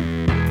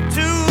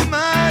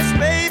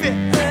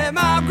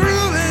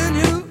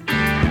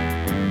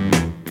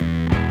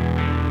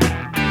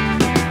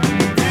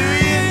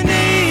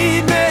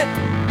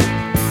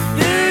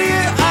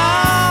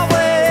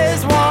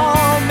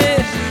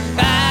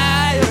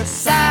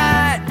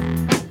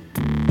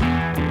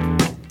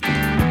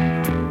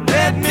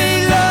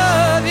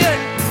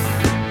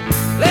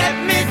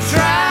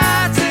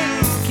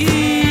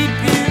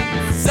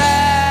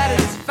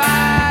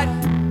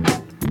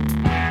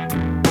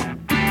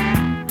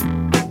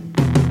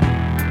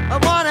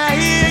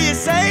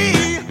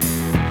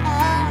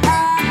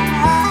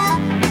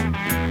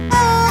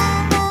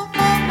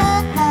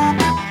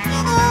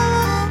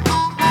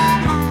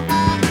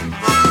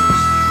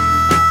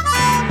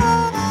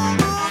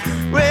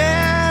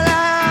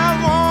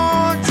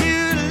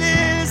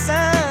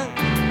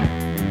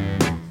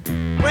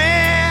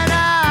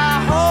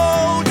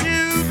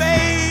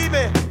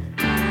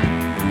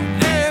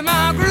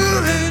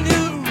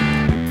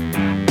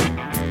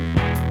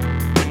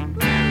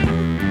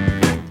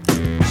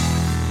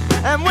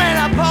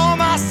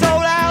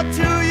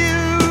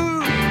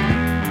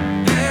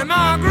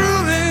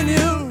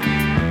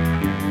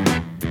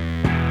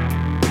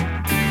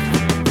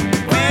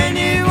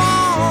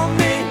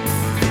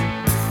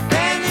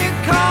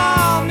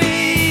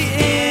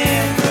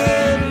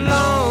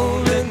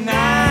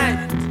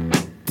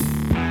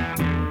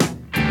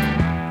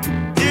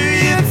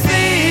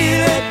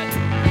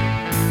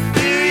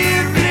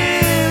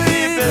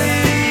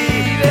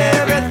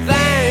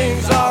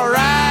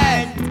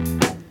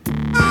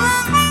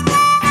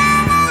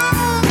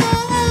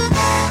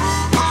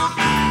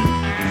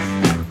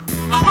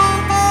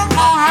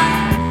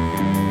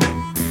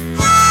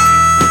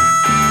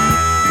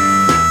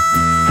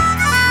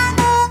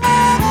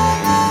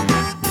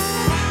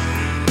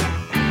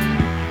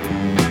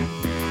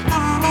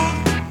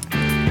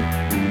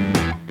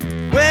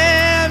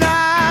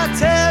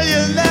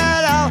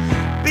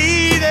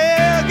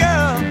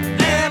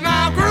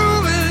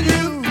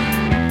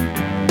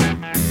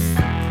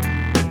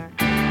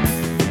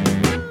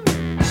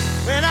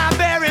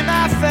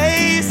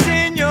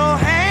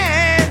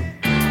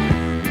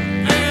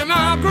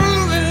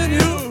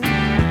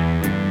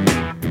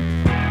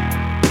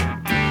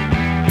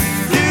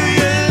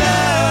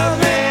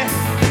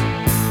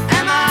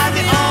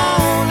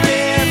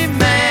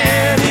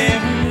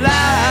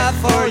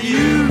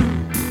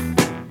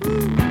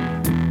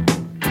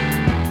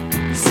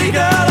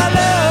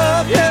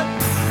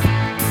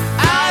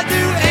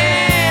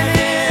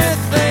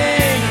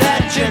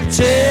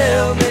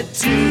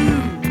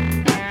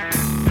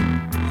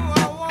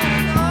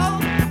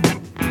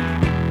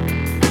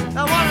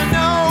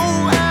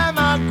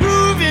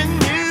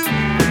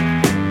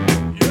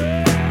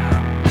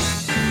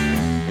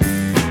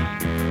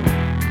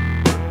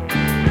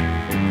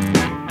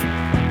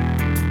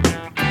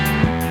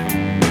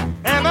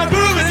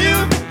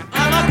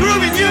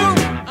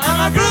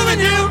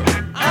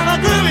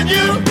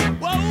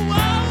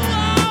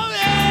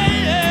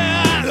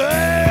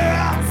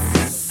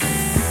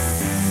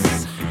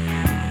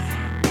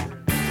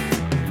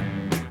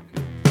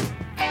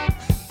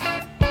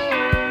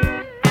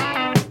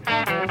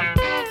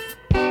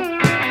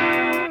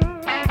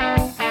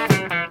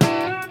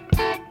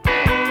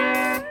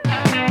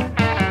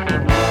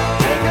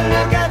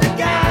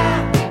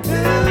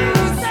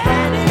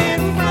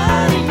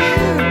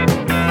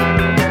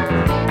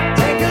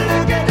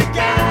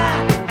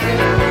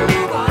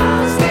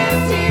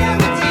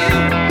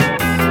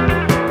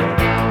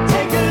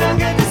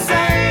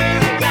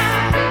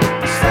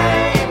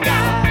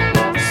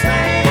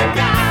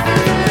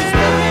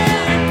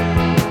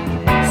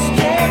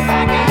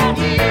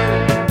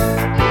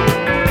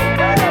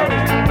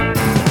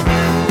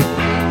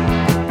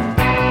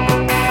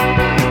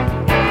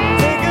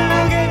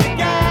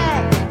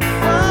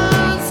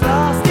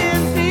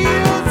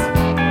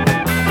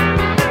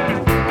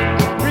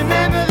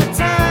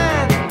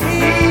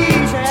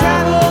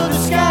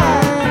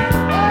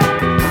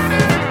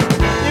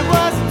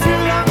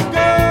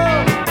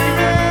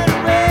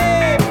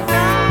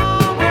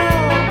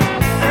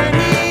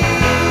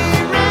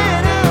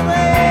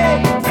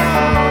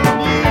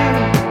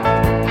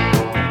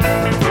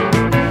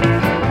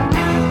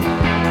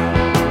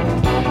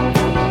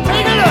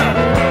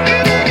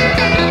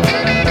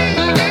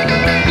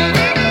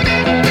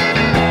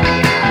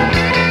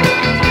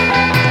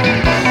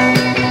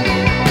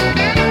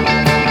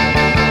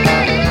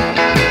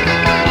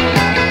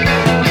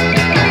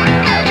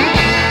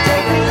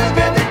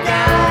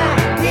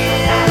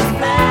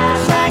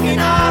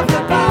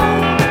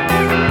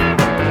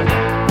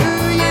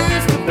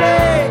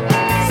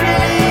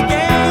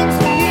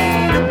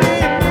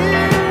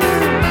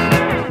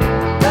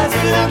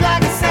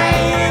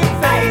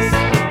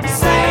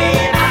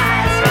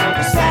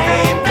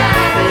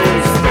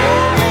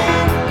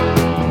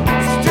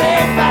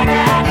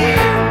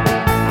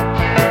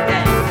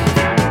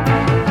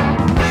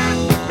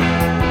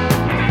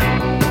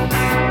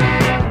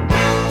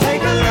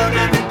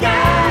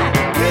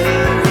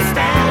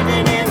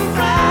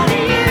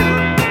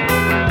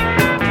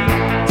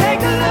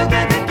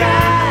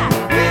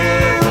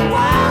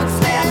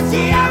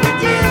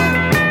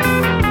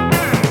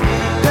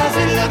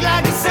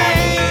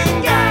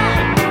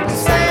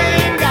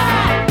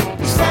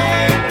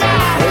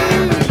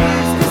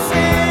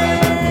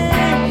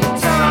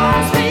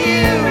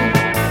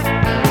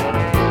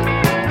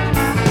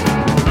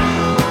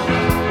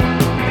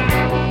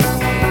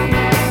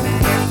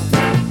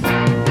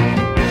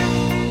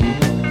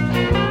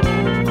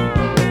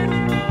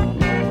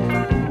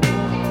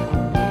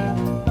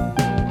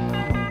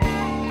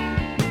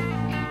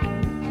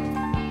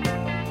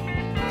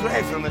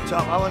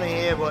want to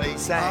hear what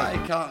he's saying.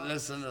 I can't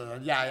listen to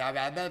that.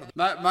 Yeah.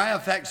 My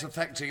effect's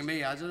affecting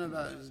me. I don't know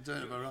about it's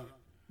doing it wrong.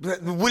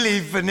 But the Willy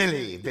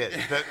Vanilli bit.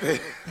 If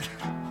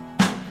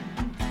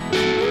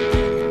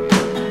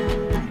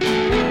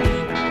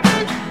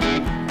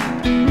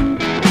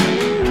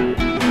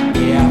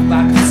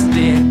I could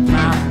stick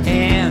my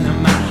hand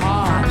in my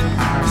heart,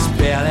 I'd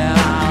spill it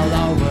all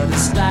over the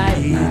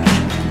stage.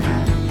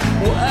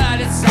 Would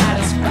it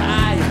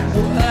satisfy you?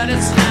 Would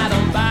it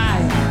satisfy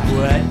you?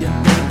 Would you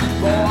think,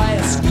 boy,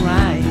 it's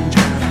strange?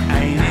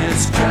 Ain't it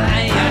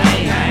strange?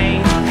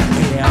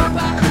 If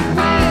I could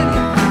win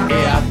you,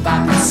 if I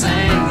could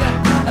sing you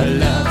a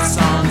love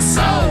song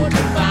so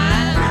divine.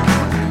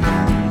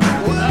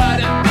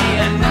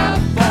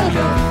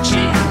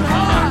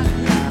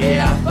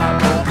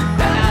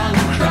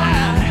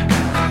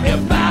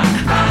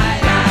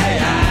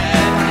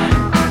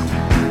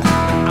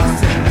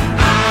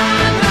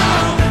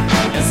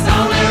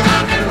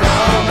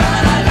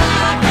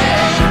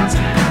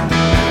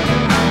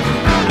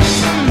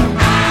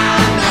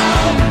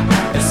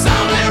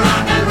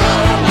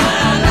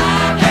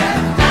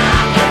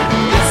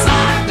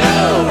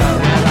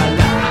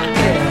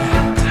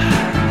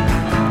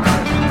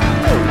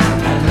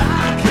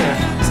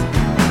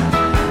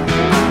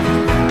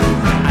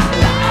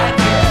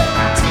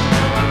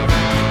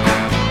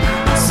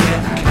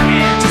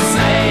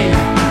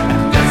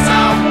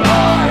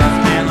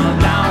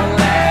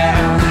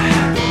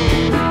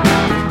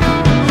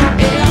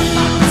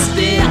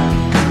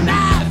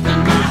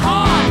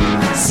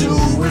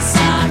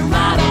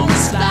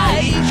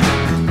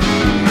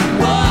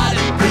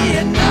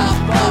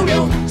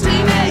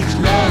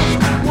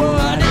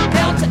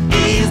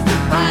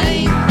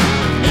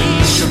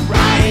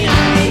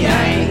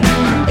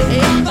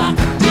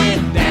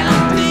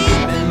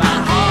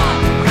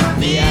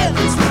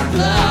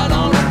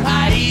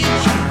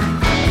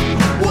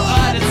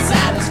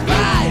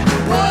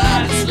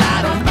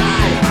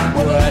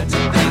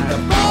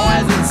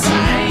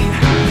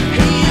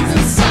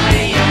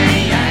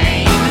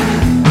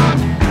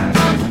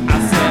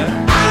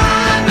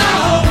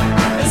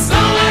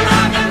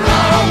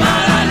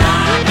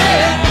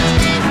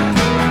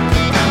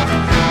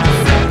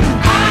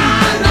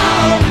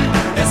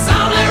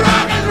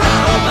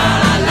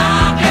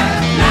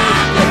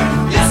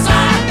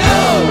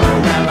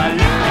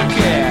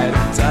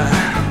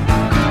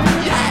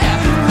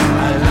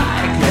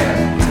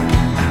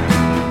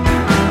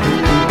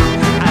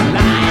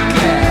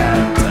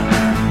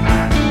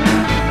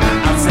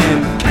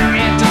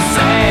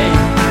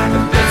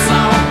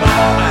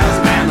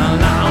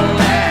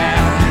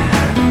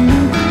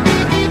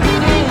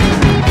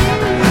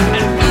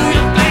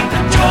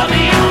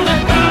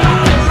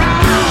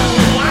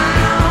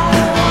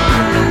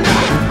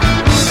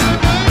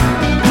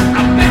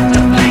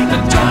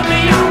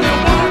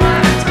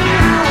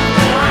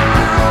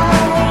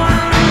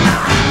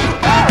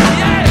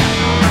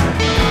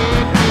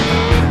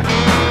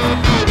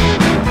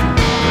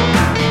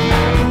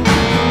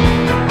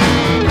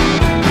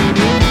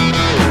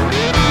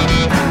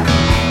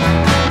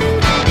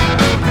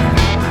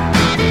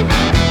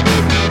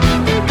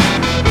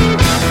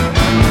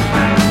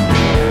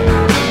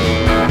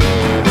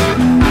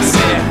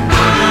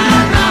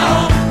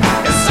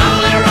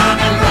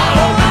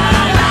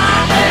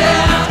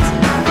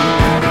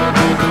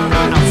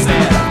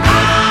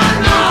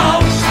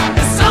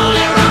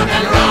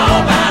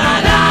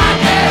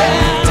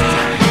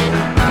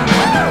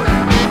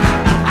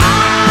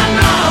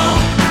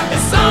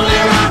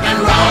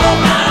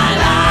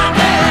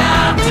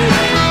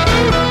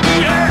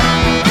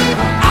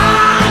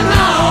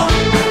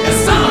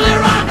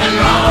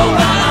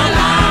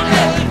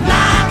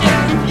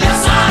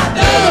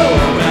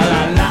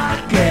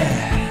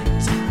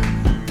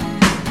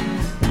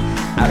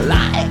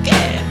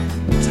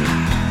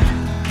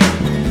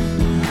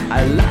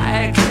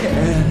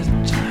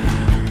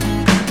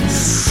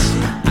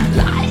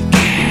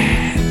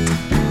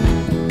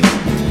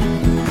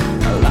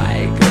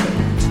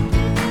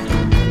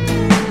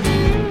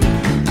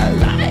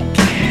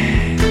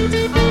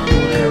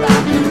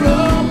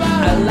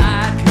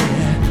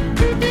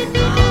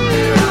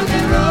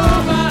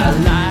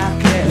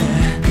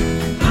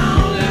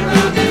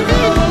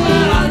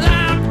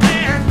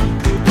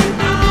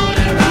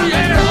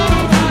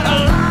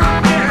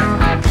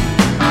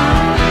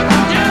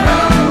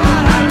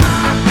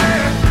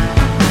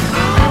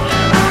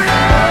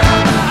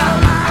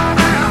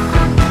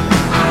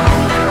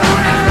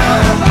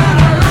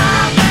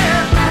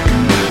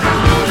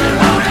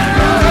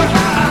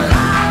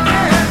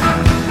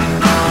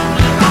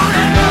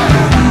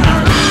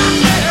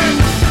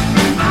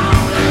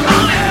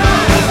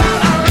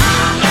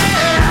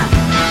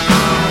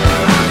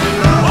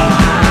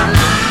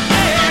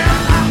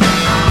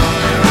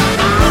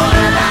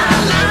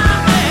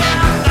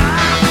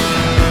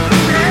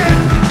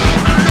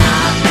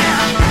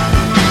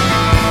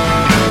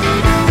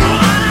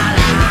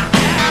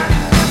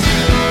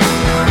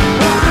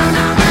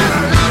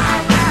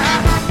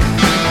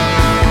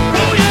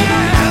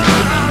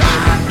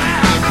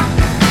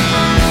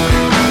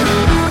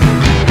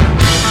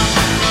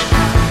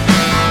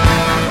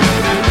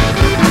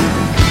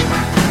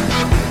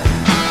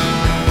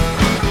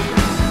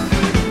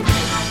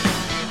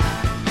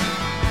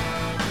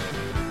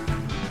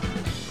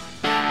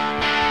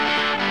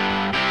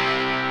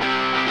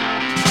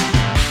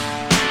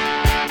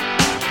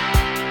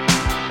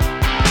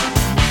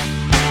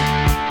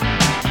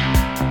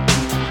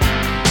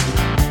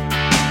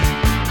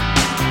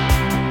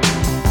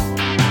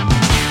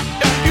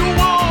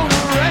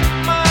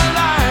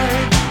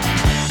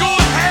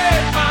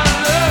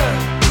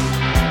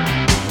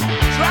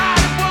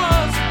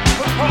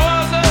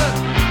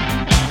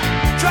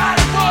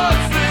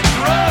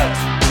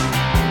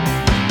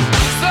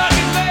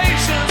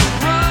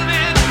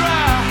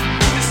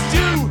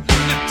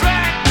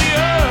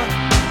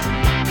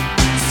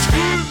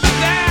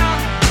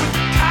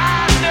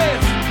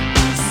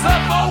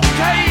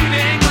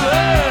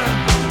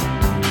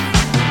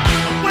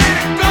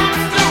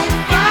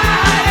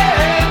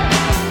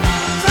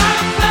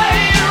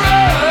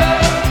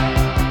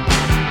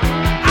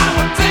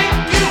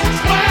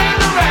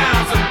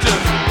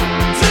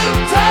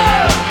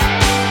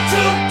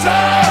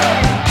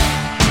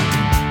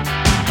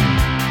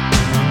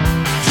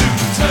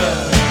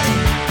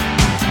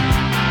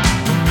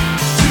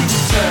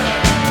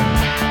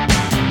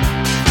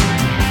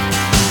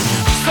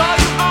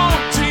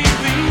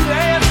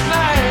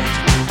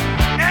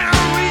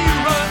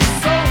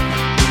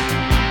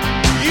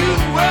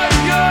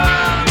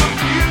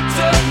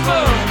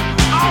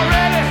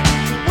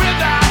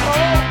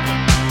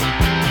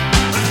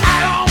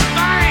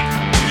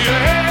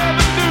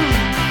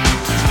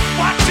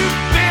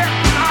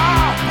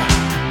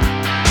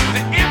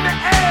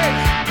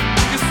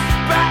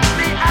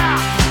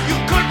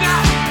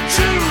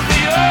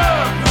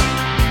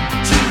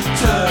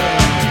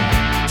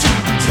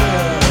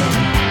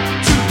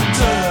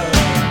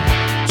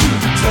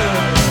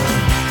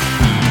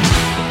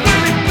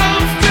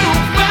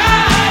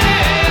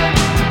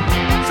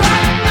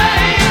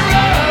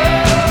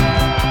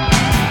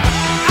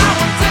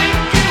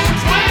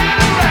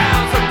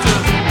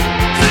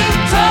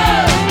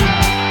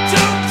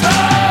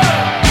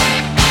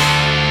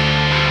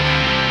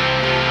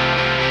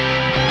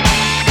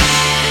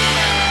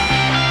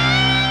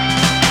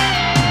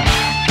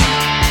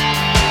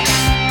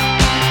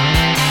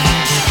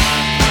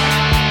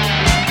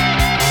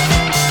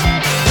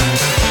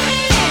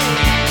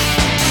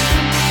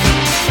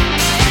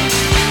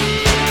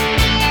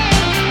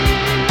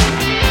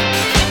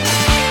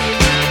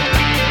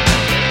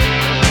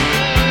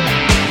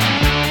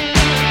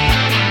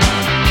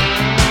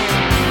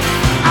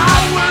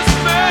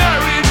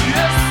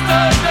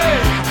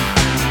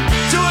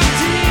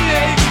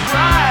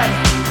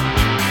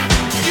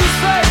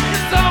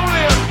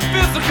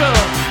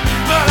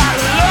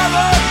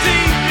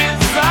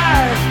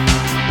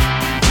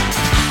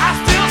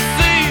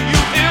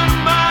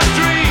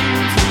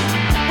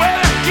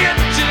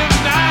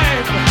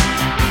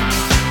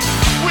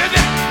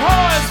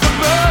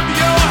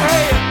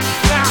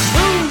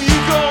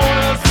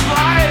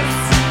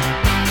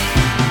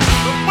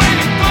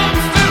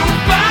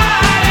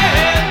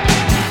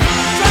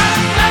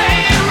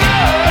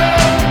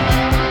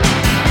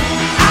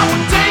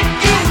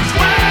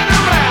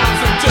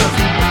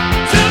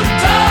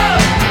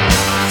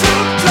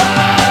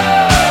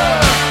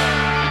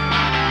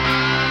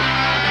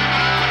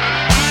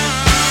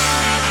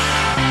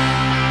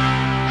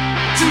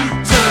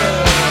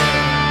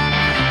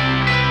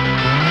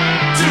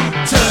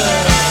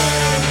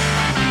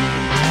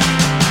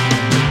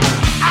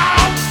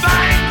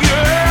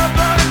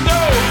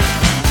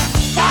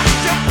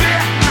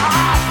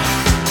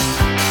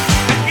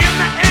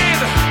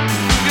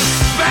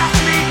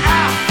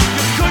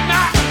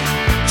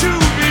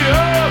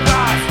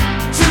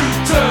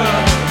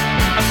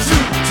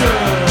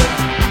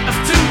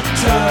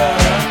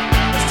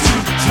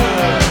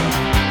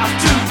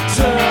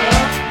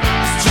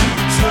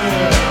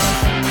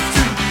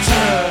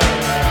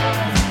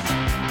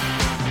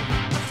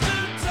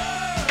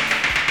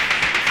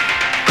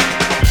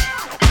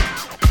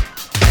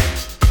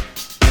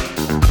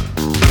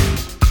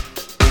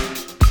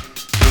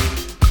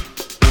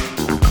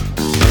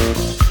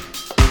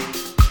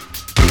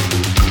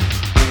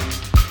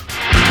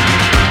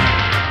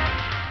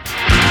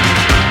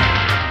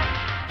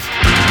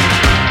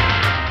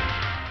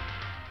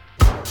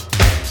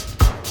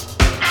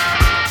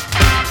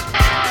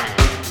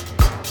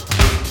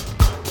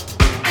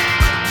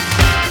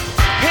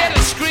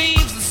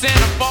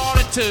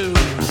 to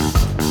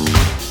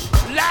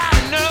light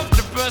enough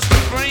to burst the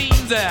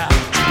brains out.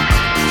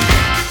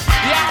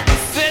 The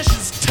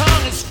opposition's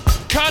tongue is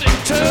cut in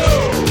two.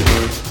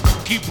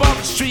 Keep off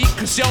the street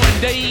cause you're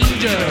in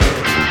danger.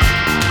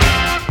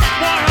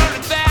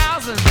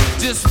 100,000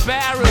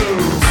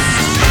 disparados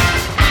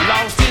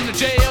lost in the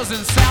jails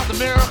in South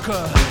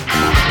America.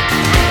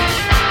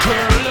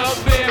 Curl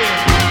up, baby.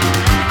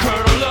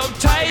 Curl up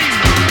tight.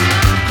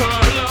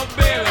 Curl up,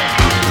 baby.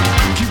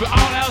 Keep it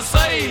all out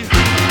safe.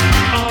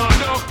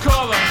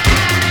 Undercover.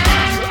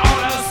 Keep it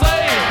all out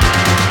safe.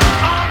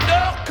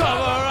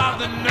 Undercover of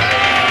the night.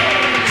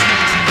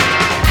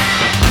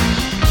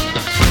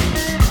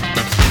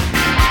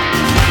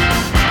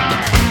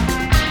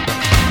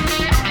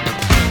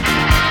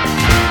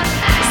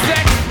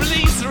 Sex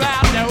police are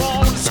out there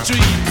on the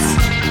streets.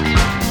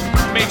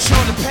 Make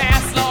sure the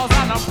past laws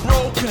are not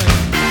broken.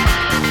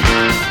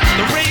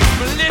 The race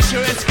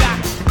militia has got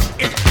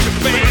itchy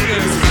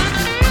fingers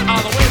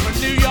all the way from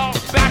New York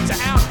back to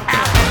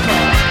Africa.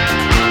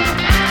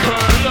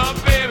 Curl up,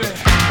 baby.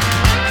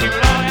 Keep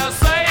it all out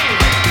safe.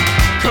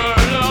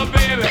 Curl up,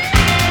 baby.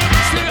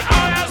 Keep it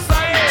all out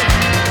safe.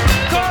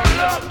 Curl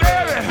up,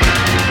 baby.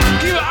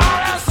 Keep it all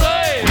out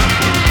safe.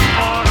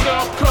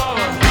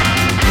 Undercover.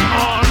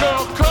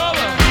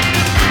 Undercover.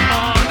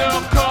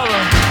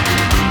 Undercover.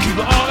 Keep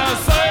it all out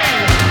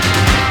safe.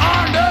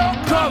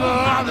 Undercover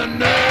on the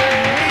night.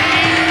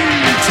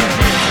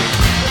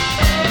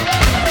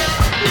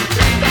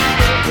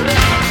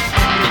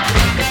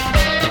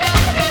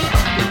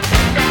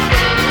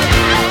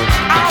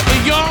 All the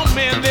young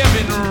men, they've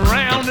been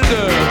rounded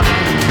up,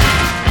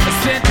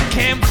 sent to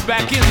camps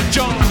back in the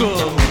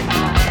jungle.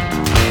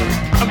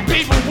 And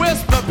people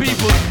whisper,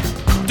 people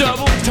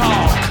double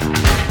talk.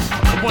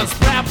 Once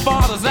proud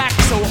fathers act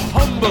so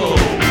humble.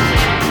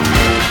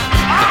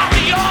 All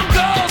the young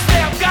girls,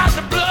 they've got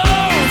the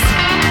blues.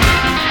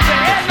 They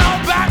ain't no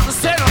back to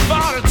set a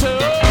body to.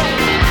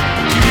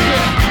 Keep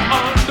it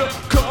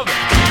undercover.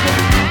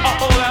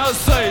 All I'll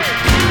say.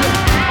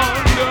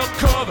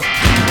 Undercover.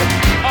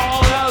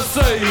 All I'll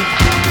say.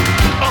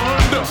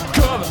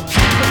 Undercover.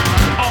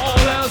 All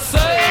I'll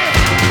say.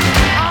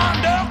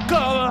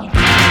 Undercover.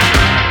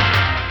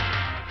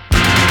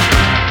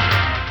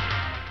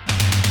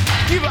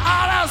 Keep it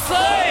all I'll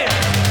say.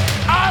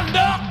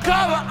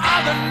 Undercover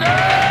of the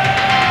night.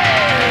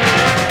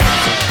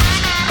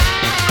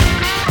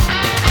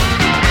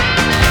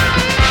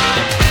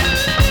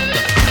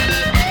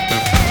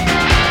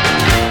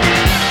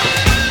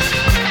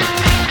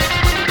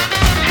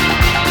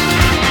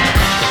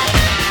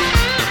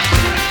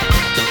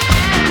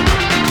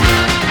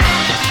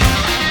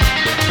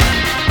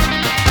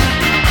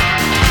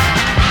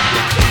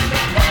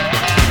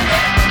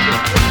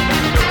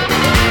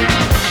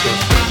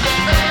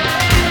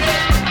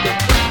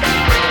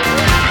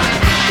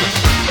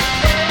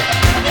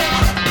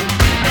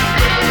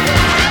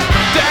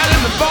 Down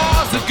in the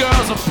bars, the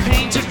girls are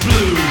painted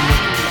blue,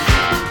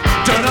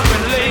 done up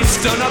in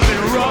lace, done up in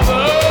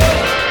rubber.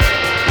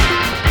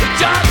 The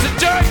jobs are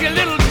jerky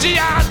little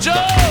G.I.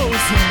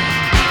 Joes,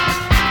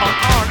 on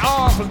and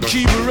off and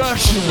keep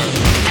rushing.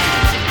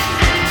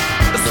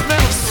 The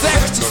smell of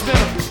sex, the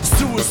smell of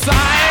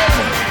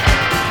suicide.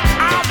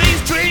 All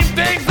these dream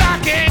things I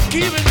can't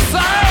keep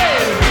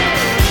inside.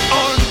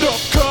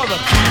 Undercover,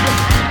 keep it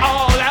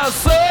all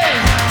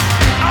outside.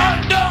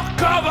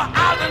 Undercover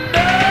of the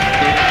night.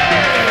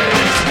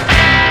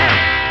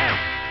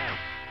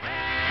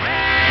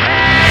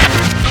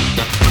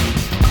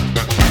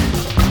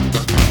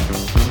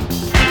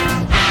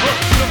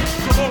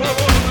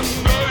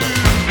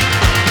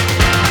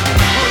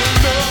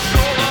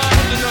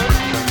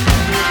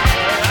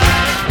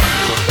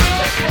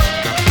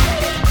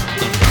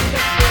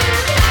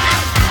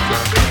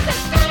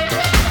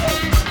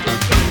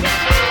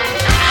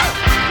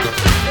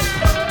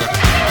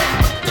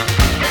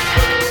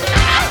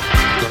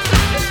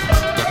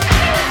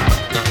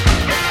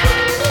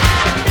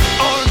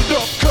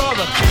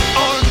 Undercover,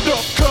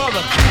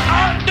 undercover,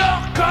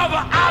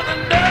 undercover of the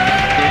night.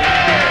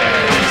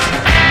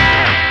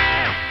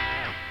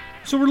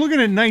 So we're looking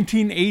at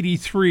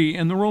 1983,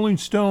 and the Rolling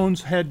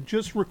Stones had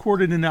just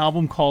recorded an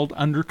album called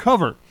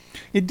Undercover.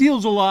 It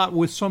deals a lot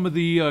with some of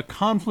the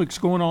conflicts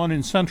going on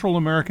in Central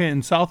America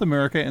and South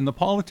America and the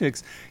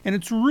politics, and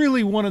it's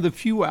really one of the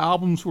few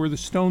albums where the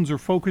Stones are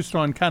focused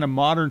on kind of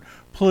modern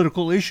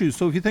political issues.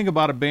 So if you think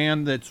about a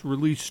band that's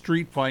released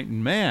Street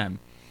Fightin' Man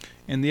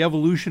and the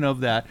evolution of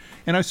that,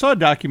 and I saw a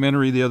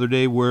documentary the other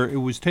day where it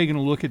was taking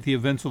a look at the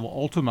events of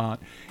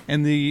Altamont,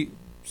 and the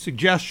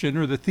suggestion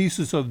or the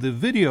thesis of the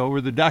video or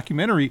the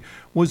documentary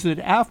was that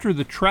after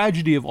the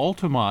tragedy of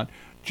Altamont,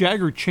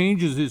 Jagger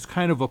changes his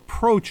kind of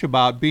approach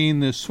about being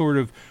this sort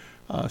of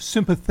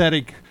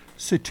sympathetic,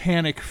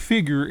 satanic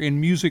figure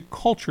in music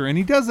culture. And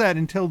he does that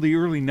until the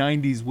early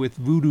 90s with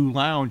Voodoo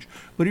Lounge,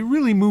 but he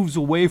really moves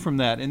away from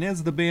that. And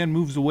as the band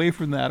moves away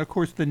from that, of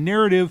course, the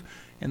narrative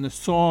and the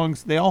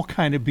songs, they all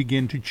kind of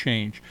begin to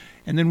change.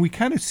 and then we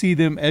kind of see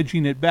them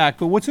edging it back.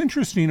 But what's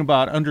interesting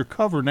about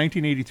Undercover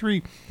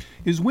 1983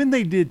 is when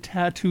they did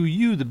Tattoo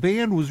You, the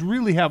band was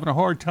really having a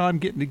hard time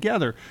getting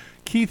together.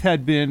 Keith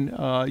had been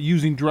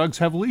using drugs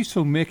heavily,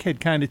 so Mick had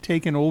kind of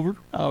taken over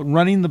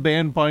running the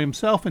band by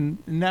himself, and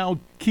now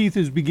Keith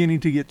is beginning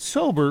to get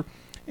sober,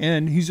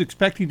 and he's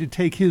expecting to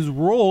take his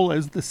role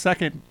as the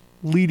second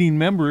leading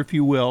member, if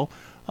you will,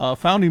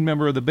 founding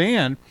member of the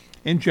band,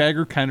 and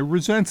Jagger kind of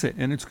resents it,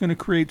 and it's going to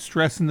create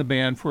stress in the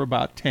band for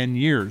about 10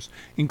 years,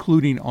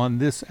 including on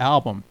this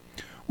album.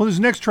 Well, this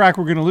next track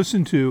we're going to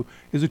listen to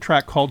is a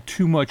track called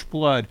Too Much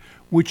Blood,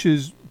 which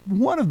is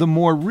one of the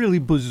more really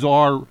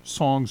bizarre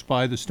songs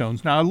by the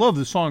Stones. Now, I love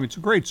the song. It's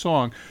a great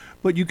song,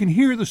 but you can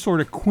hear the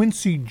sort of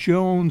Quincy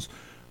Jones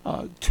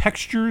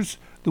textures,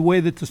 the way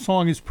that the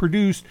song is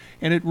produced,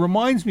 and it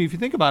reminds me, if you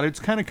think about it, it's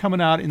kind of coming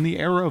out in the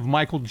era of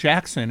Michael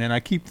Jackson, and I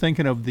keep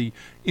thinking of the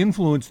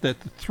influence that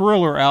the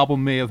Thriller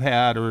album may have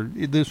had, or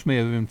this may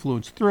have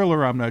influenced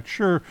Thriller, I'm not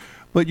sure,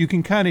 but you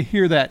can kind of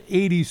hear that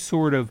 80s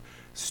sort of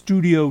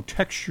studio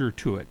texture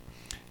to it.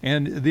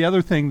 And the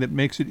other thing that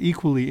makes it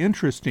equally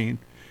interesting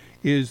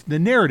is the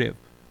narrative,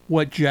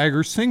 what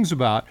Jagger sings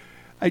about.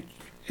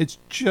 It's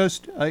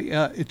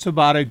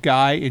about a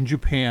guy in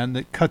Japan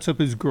that cuts up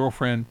his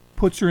girlfriend,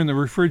 puts her in the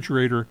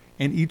refrigerator,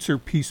 and eats her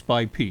piece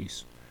by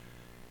piece.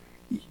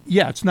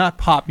 Yeah, it's not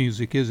pop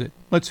music, is it?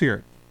 Let's hear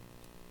it.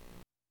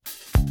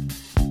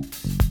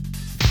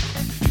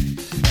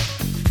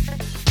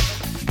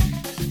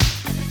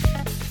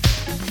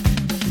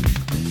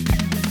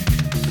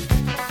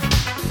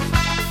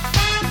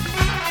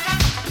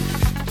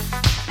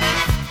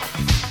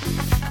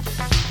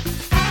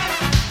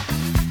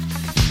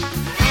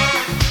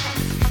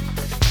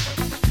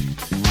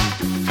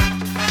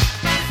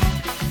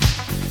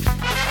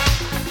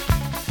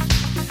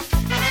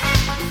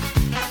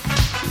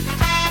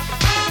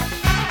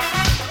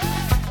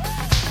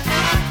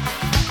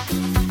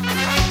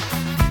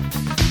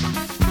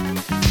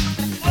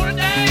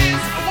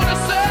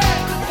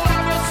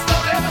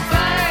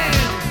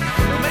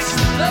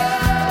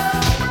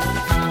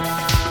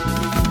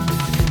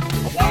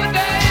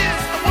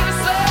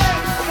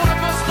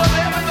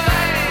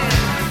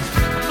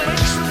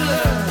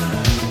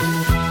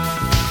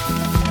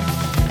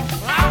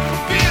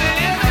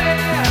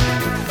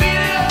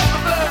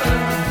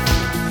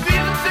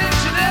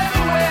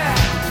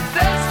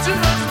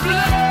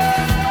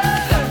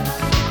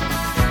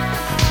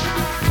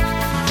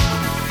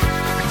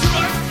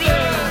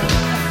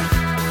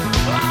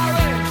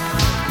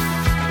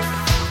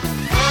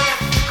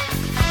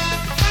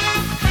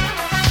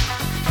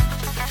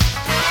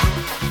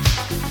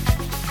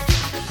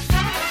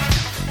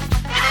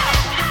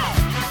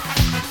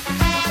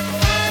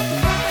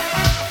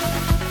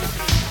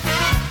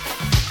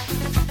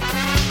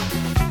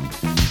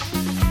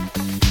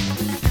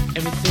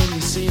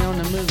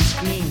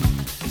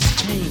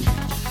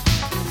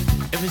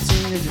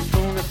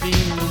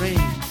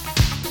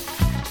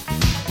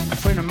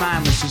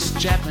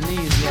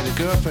 Japanese, he had a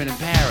girlfriend in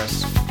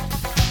Paris.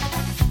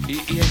 He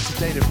had to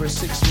date her for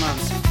 6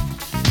 months,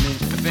 and then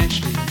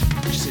eventually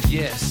she said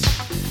yes.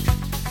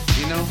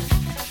 You know?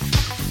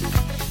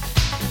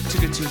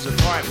 Took her to his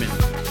apartment,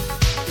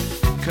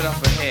 cut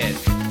off her head,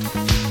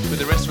 put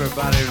the rest of her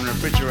body in the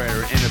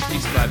refrigerator, and her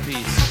piece by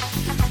piece.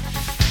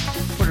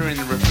 Put her in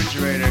the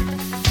refrigerator,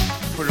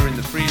 put her in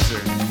the freezer,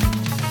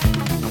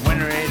 and when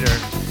her ate her,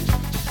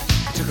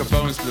 took her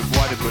bones to the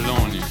Bois de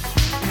Boulogne.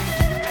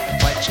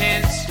 By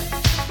chance,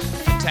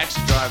 the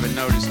taxi driver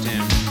noticed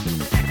him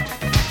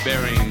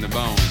burying the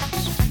bones.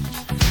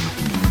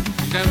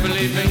 You don't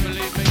believe me?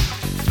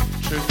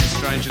 Truth is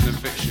stranger than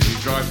fiction. He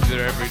drives through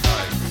there every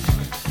day.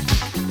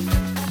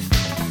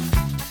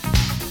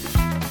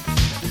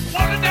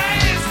 One of the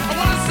days, I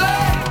wanna say,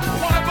 I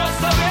wanna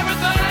bust up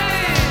everything.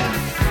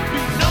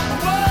 Be number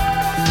one.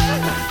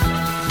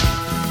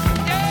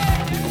 Yeah.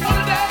 One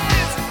of the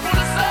days, I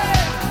wanna say,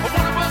 I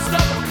wanna bust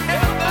up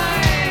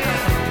everything.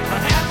 I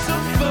have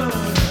some fun.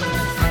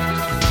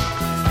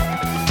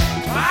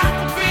 I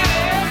can feel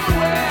it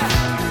everywhere.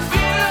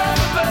 Feel it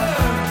everywhere.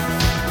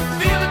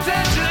 Feel the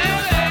tension in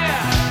the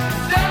air.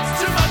 That's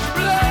too much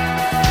blood.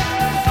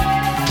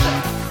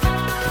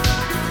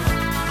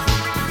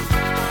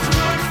 Too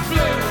much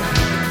blood.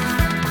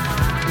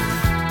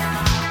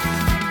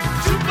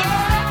 Too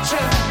much.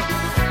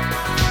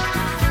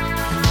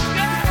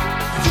 Yeah.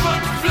 Too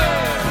much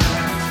blood.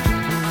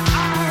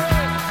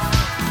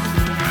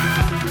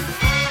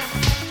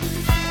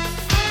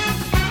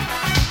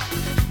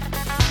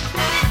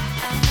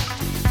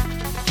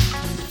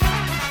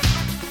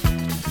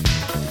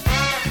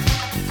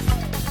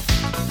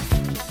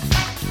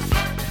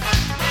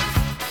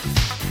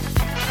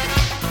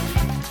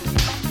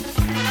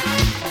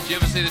 Did you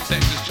ever see the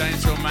Texas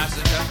Chainsaw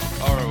Massacre?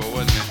 Horrible,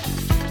 wasn't it?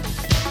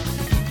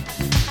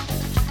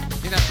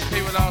 You know,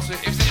 people ask me,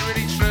 is it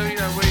really true, you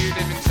know, where you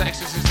live in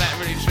Texas, is that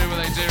really true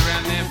what they do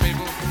around there,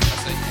 people? I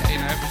say, yeah, you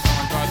know, every time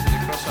I drive through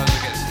the crossroads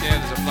I get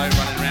scared, there's a bloke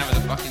running around with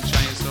a fucking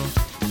chainsaw.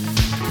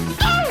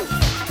 Oh,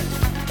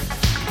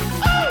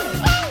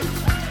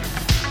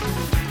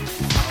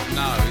 no,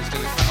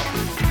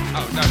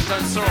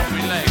 off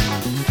my leg.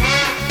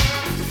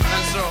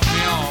 That's off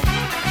my arm.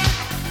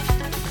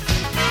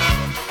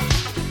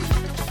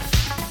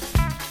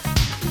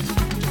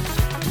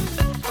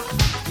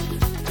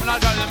 When I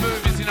go to the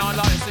movies, you know, I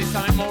like to see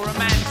something more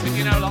romantic,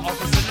 you know, like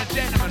Officer and a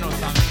Gentleman or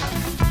something.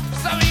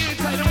 Something you can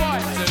take the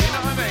wife to, you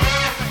know what I mean?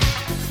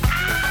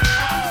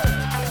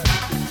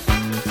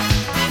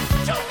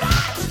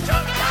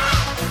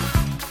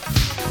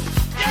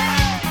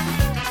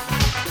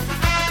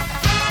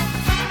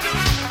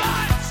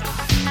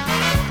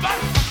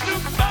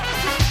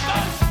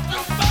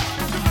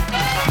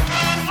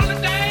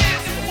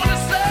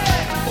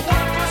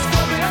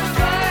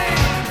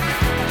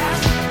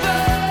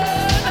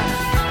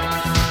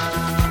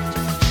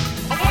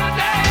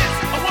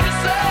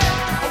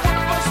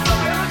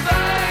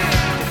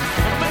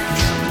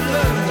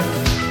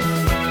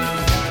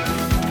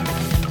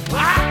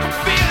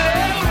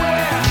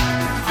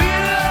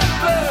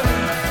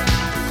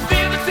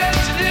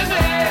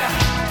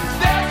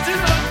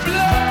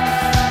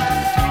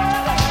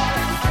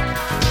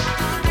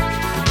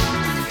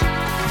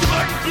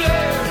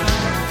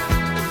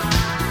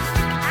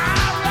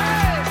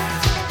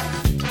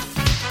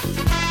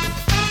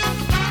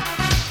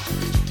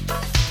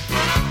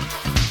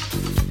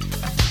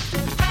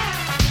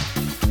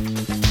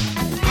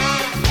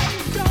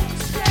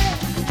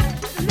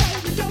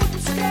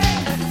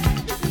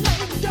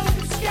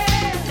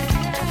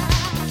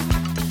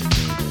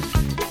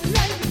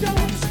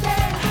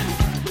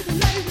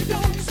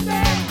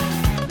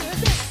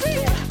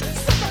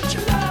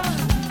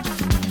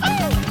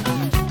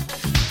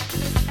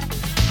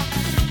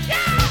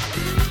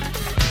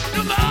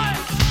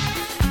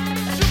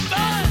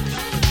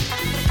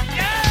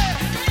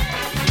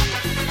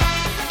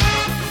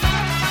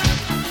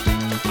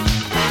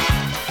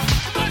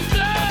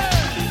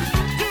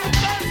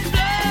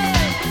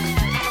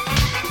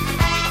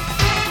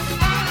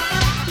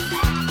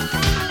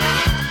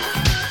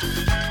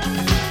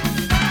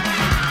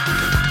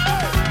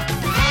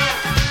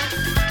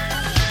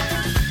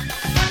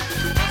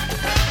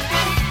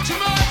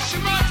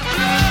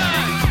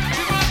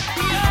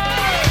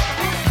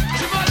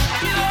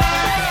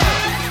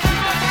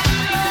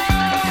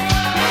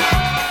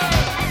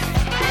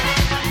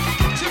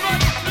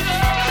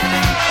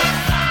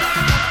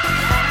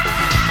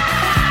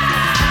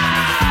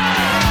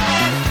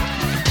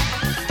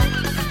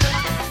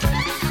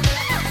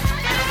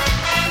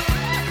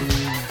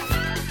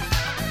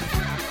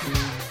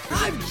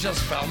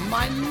 Just found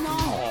my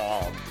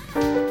knob.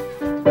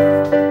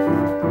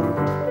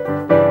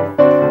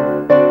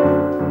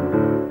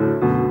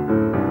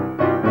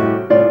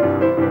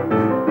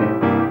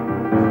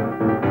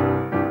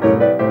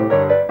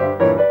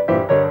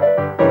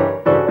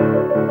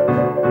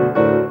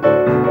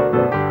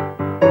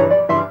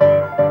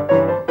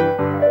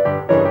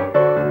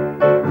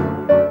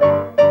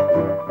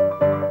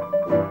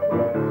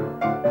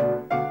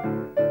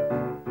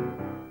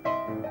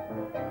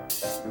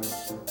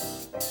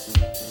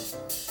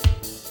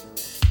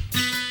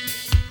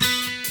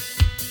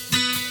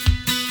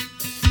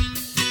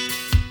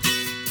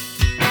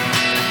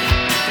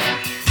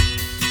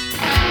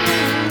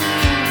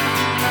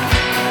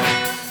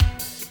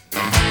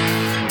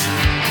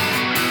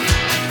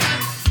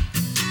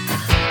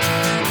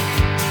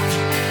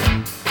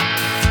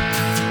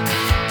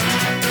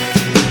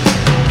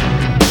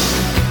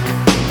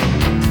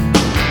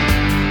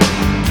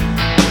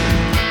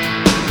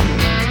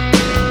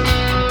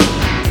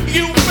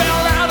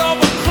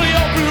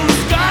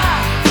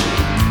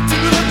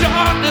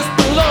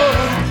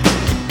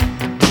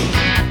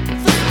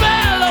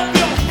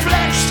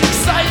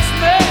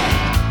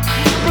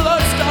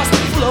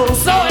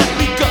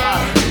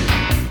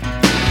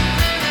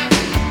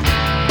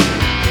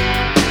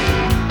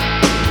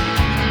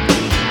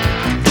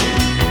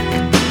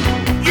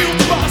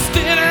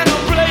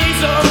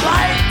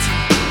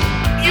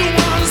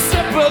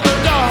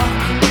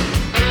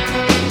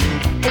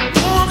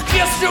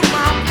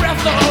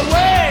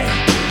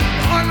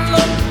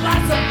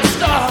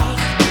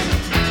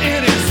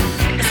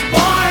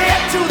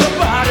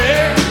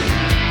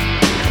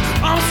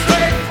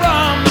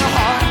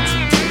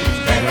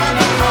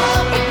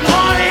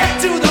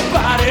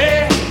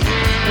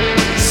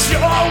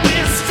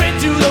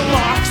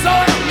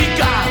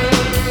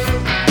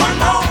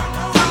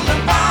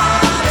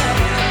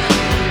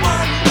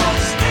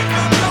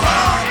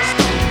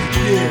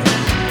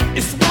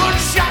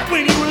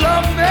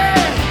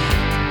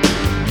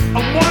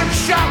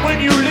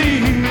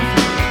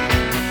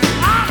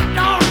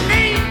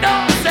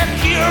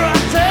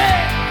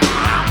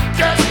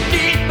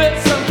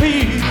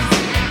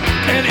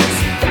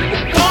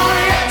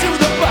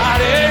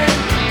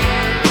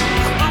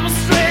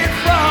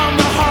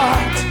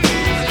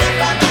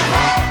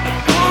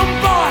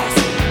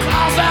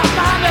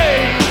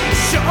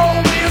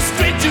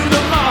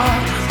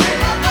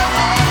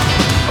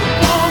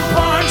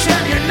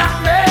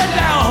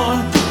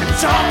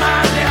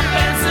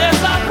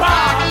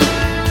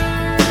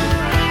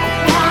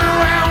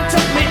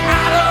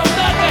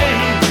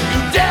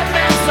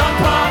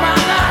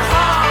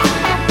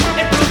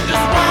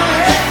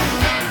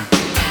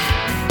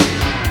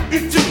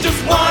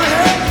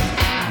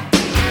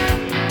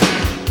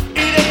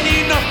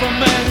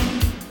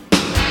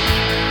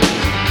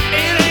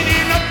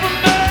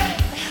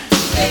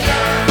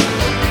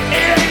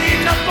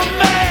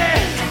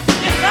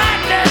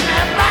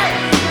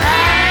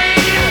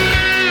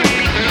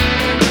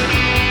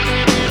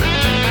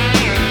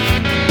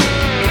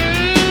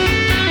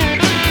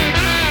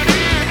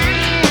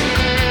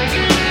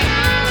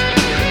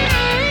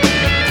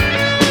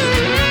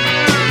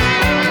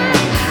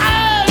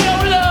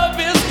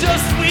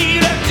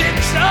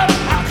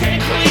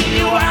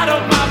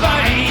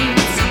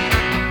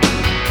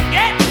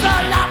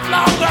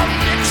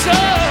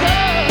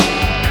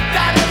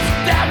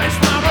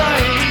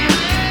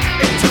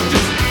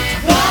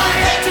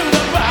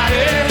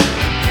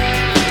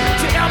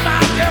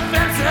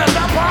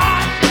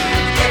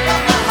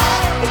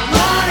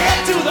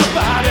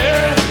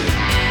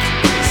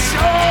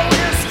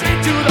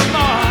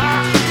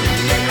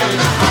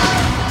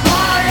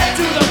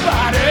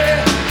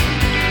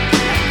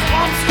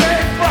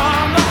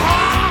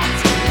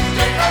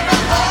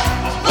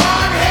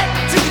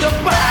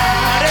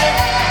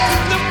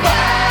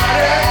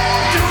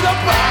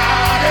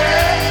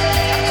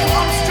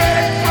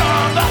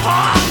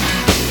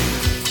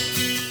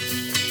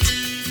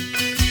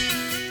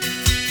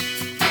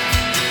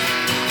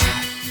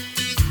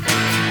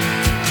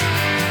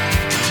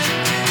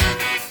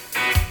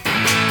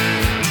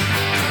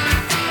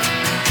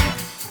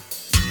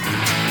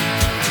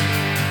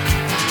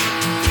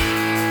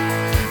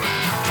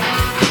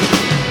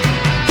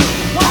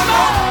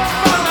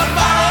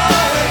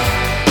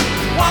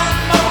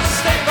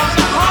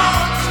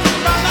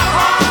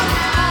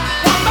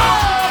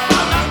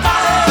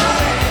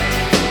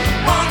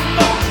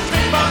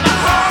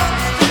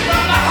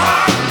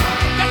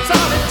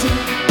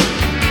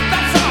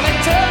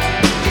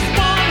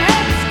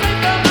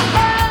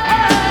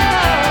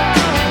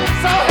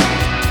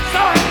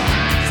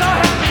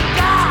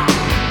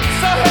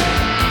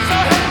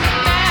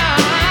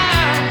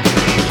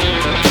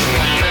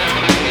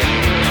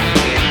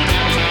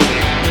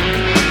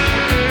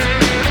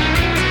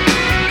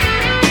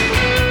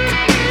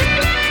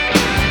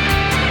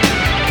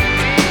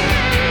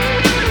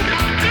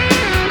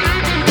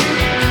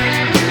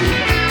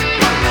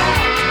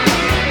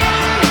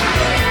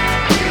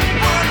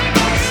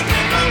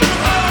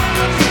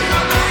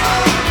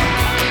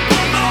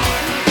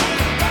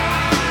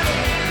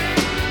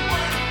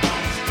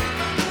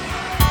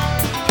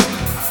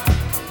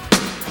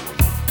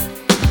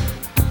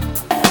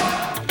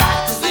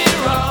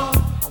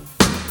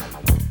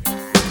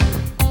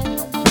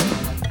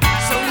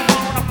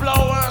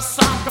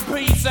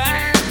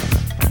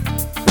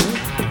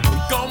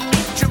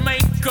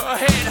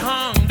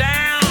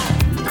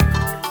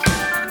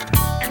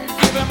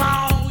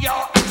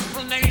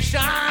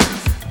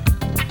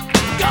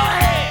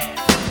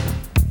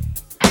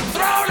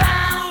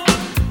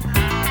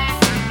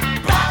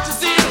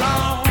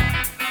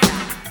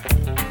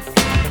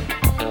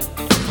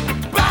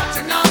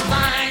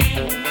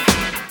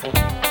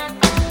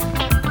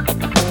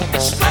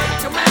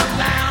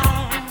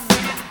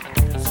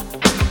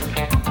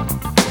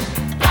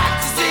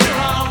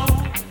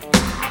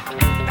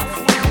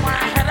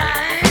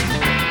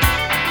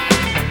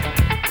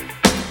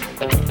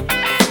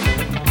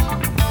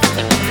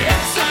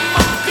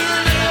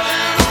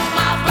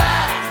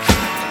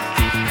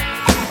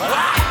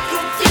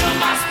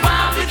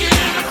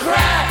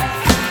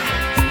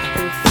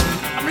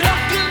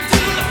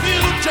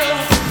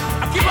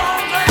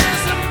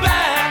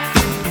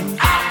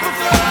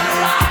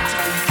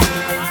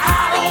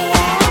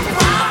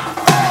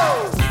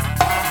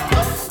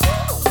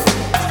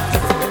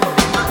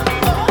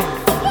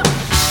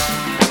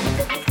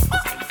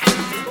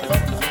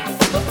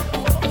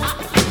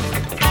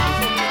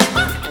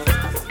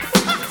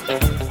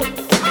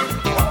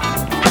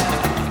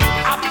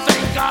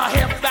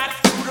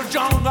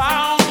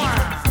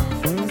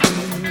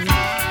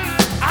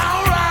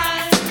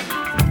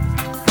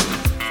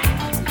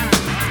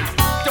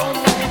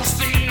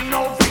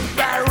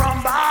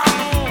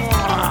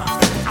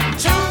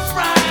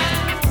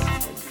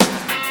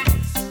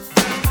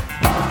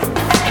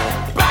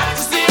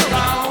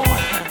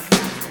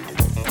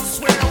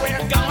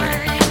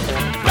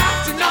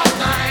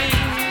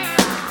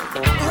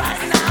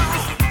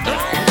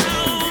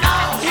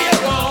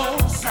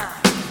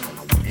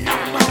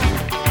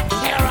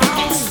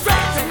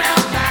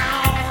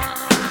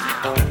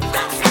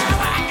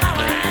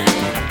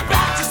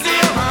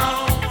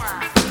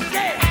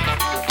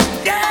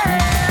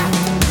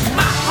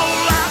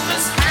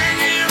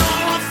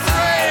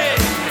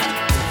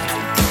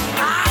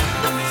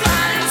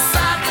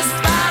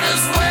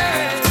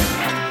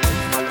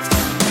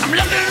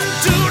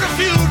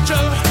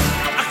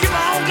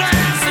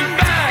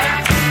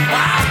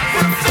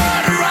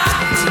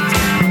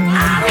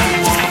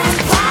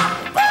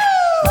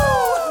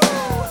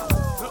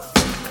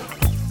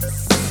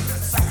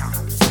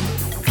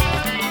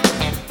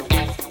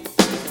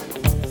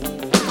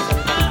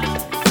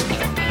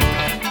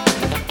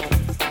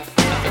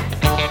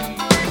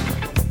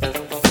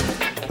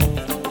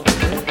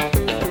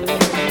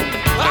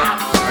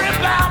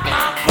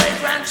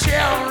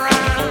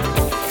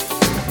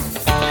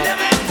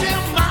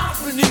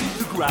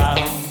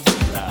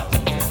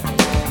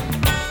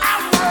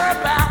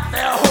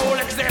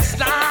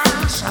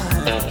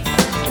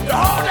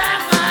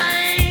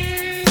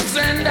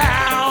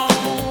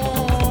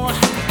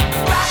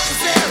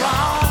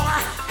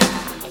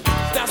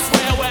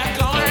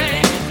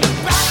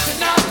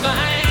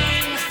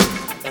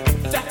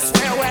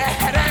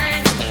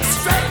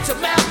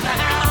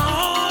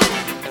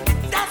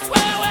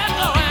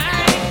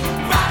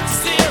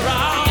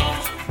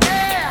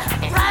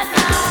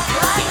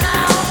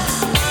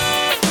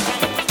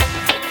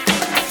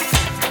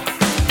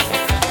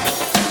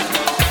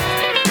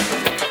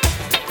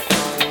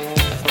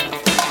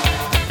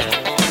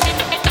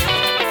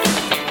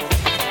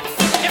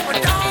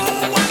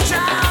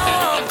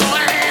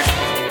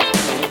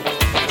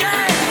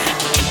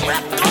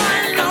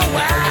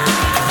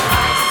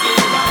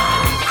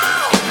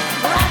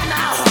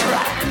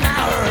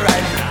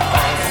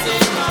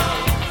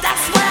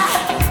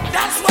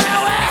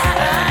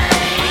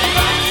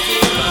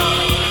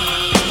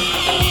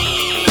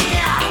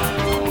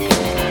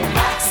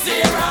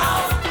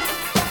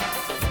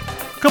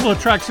 A couple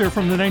of tracks there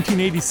from the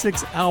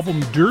 1986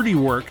 album Dirty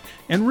Work,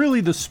 and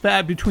really the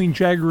spat between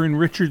Jagger and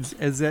Richards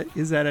is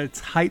at its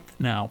height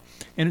now.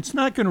 And it's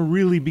not going to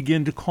really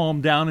begin to calm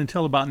down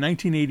until about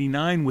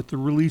 1989 with the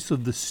release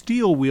of the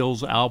Steel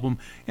Wheels album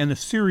and a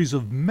series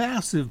of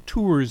massive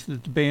tours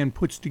that the band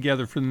puts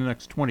together for the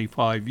next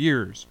 25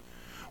 years.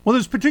 Well,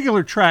 this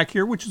particular track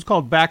here, which is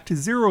called Back to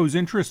Zero, is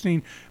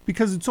interesting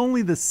because it's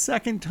only the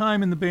second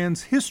time in the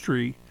band's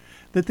history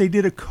that they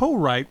did a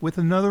co-write with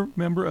another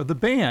member of the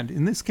band.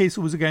 In this case,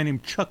 it was a guy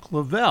named Chuck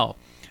Leavell.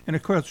 And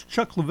of course,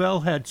 Chuck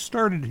Leavell had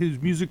started his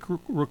music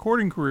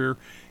recording career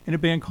in a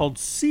band called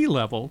Sea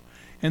Level,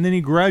 and then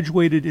he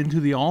graduated into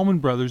the Allman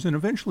Brothers, and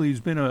eventually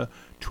he's been a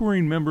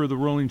touring member of the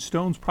Rolling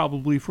Stones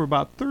probably for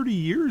about 30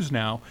 years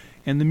now,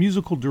 and the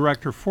musical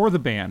director for the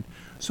band.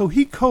 So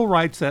he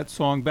co-writes that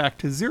song Back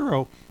to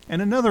Zero.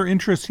 And another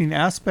interesting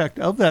aspect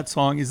of that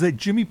song is that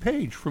Jimmy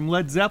Page from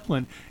Led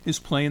Zeppelin is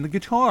playing the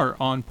guitar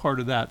on part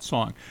of that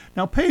song.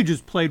 Now, Page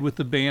has played with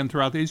the band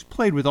he's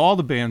played with all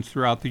the bands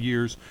throughout the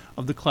years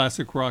of the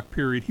classic rock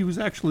period. He was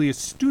actually a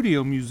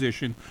studio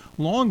musician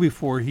long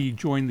before he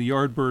joined the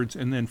Yardbirds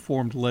and then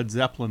formed Led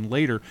Zeppelin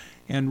later.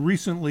 And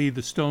recently,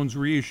 the Stones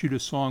reissued a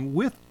song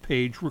with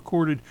Page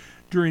recorded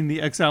during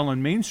the Exile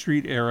on Main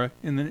Street era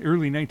in the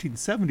early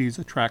 1970s,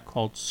 a track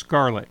called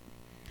Scarlet.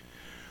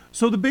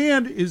 So the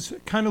band is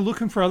kind of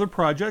looking for other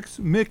projects.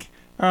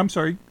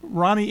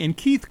 Ronnie and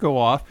Keith go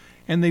off,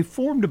 and they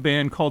formed a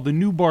band called the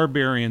New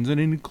Barbarians, and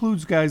it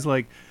includes guys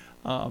like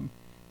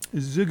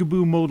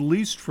Zigaboo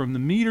Modaliste from the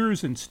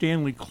Meters, and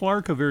Stanley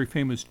Clark, a very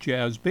famous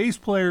jazz bass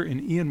player,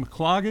 and Ian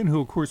McLagan,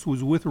 who of course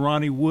was with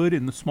Ronnie Wood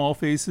in the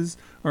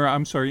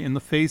in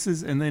the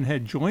Faces, and then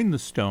had joined the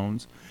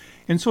Stones.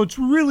 And so it's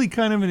really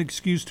kind of an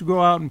excuse to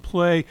go out and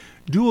play,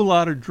 do a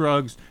lot of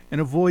drugs,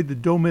 and avoid the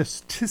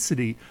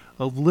domesticity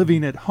of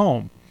living at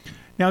home.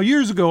 Now,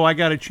 years ago, I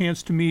got a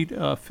chance to meet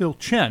Phil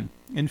Chen,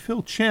 and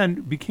Phil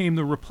Chen became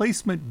the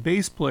replacement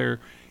bass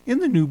player in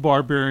the New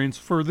Barbarians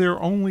for their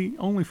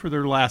only for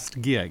their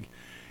last gig.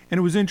 And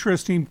it was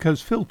interesting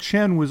because Phil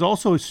Chen was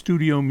also a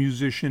studio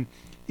musician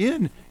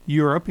in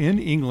Europe, in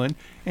England,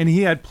 and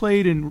he had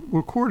played and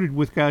recorded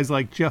with guys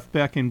like Jeff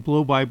Beck and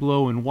Blow by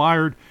Blow and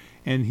Wired,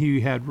 and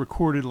he had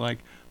recorded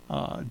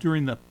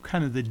during the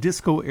kind of the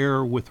disco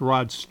era with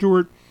Rod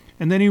Stewart.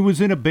 And then he was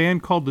in a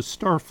band called the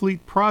Starfleet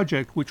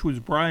Project, which was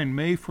Brian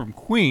May from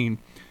Queen,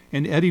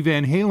 and Eddie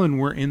Van Halen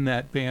were in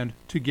that band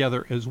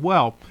together as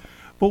well.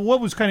 But what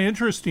was kind of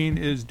interesting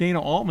is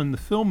Dana Altman, the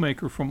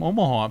filmmaker from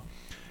Omaha,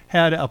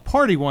 had a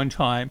party one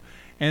time,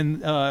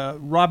 and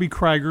Robbie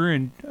Krieger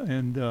and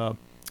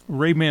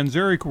Ray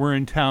Manzarek were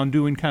in town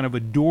doing kind of a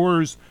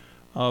Doors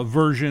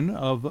version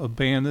of a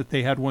band that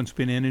they had once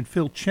been in, and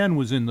Phil Chen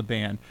was in the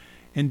band.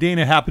 And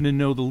Dana happened to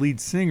know the lead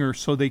singer,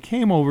 so they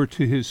came over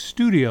to his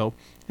studio,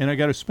 and I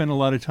got to spend a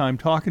lot of time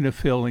talking to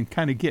Phil and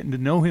kind of getting to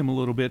know him a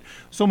little bit.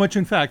 So much,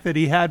 in fact, that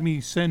he had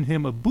me send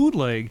him a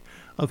bootleg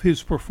of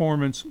his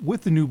performance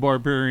with the New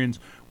Barbarians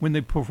when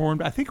they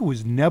performed. I think it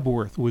was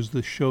Nebworth was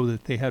the show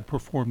that they had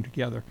performed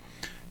together.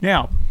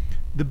 Now,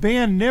 the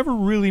band never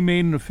really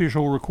made an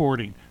official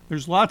recording.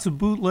 There's lots of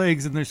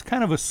bootlegs, and there's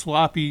kind of a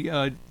sloppy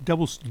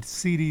double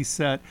CD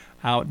set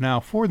out now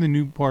for the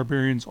New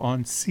Barbarians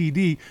on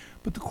CD,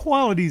 but the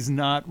quality's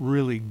not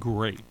really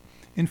great.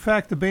 In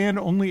fact, the band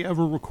only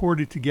ever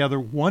recorded together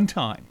one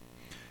time.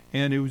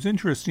 And it was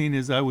interesting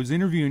as I was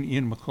interviewing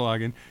Ian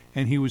McLagan,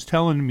 and he was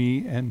telling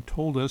me and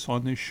told us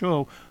on this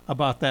show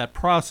about that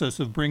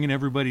process of bringing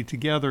everybody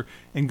together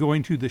and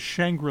going to the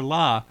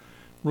Shangri-La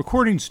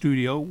recording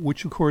studio,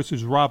 which of course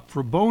is Rob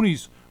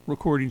Fraboni's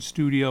recording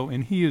studio,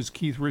 and he is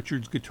Keith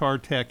Richards' guitar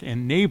tech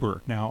and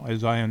neighbor now,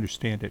 as I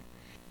understand it.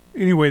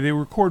 Anyway, they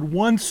record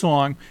one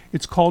song.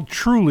 It's called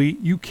Truly,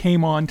 You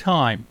Came on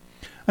Time.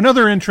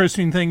 Another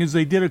interesting thing is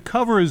they did a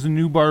cover as the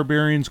New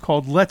Barbarians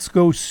called Let's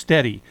Go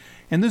Steady.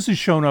 And this has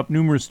shown up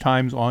numerous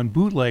times on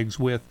bootlegs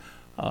with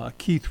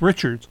Keith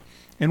Richards.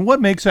 And what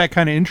makes that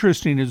kind of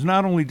interesting is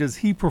not only does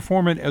he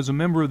perform it as a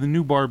member of the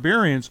New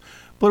Barbarians,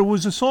 but it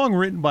was a song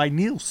written by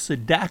Neil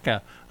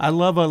Sedaka. I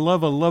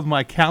love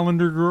my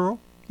calendar girl.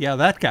 Yeah,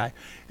 that guy.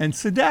 And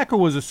Sedaka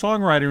was a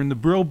songwriter in the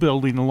Brill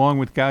Building along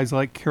with guys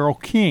like Carole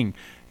King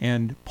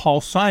and Paul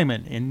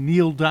Simon and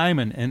Neil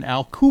Diamond and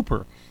Al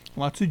Cooper.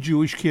 Lots of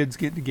Jewish kids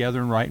getting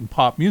together and writing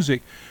pop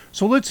music.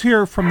 So let's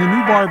hear from the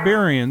New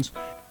Barbarians.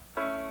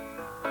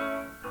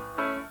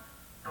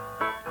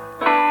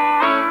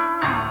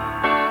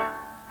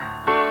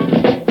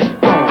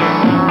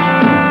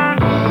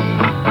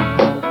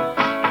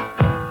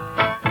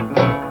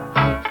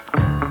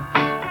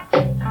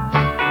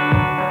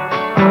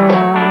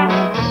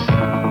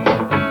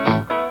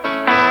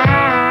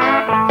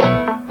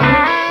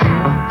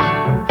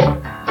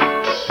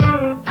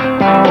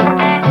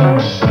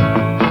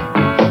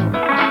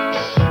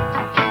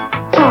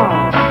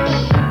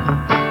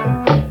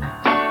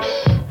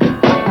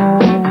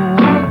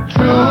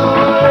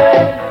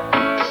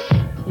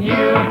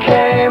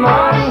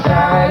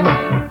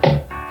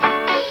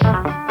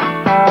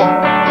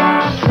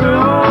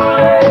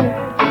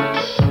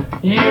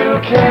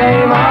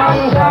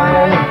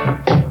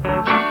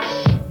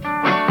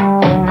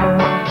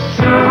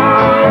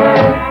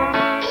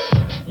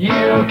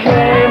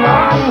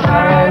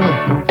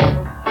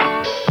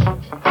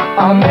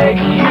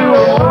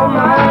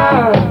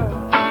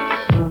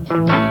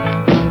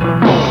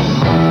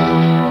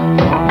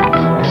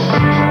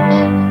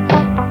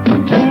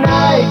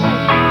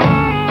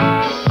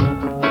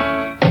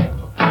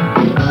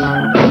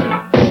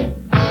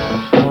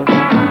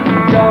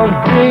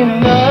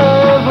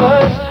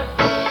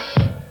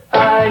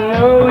 I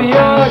know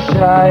you're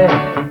shy.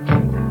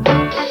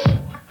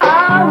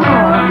 I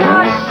will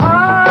not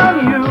harm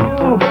you,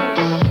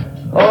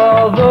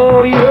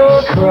 although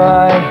you'll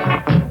cry.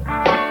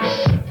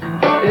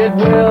 It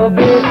will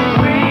be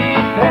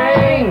sweet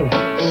pain,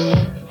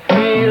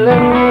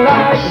 feeling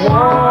like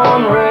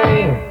warm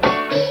rain.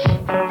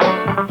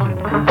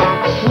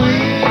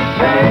 Sweet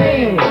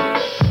pain,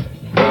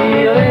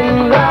 feeling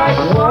like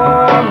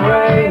warm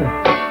rain.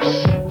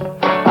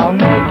 I'll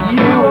make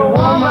you a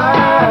woman.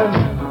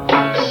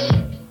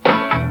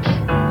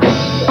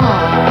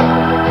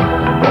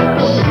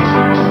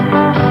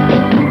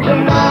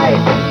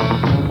 Tonight,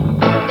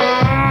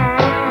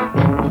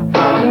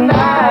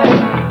 tonight.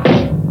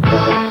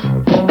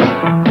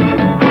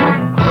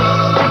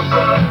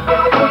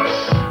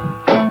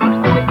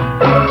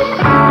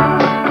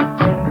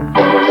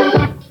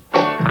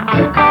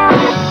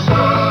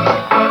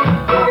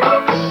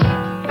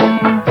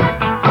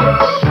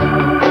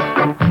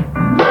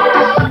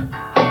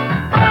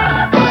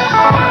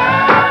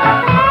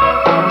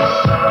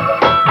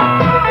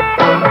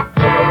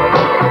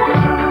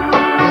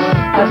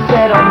 I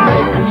said I'll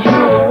make you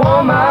a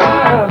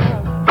woman,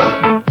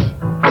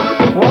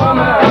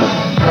 woman.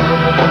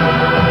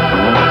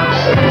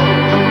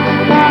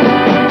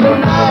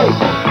 Tonight.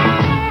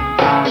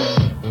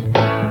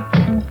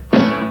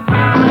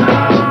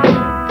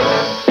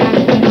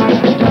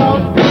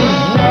 Don't be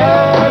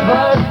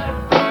nervous,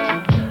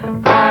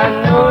 I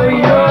know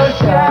you're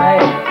shy.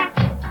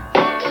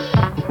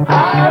 I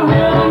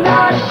will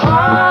not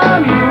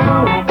harm you,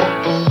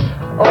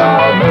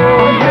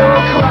 although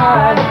you'll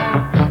cry.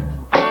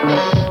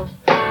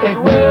 It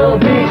will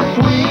be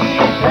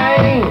sweet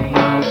pain,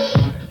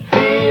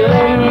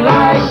 feeling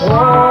like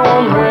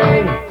warm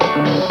rain.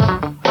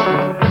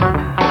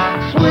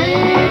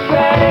 Sweet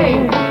pain,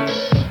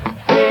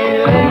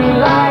 feeling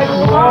like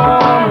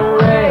warm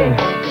rain.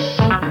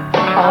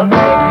 I'll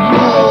make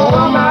you a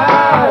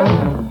woman,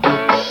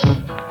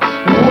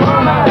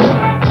 woman.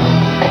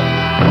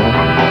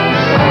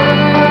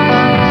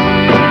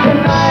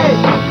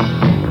 Tonight.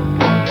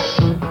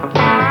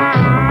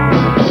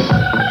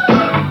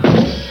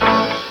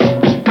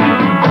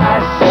 I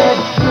said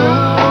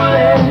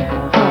truly,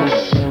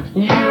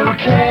 you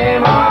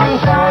came on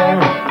time.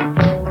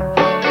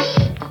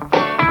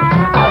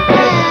 I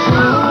said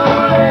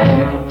truly,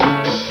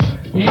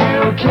 you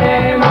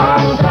came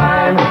on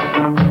time.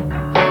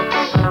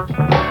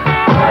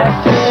 I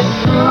said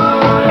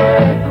truly,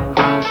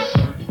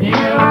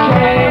 you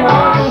came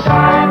on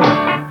time.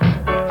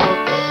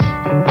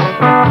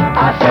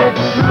 I said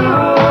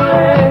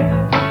truly,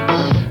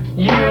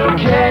 you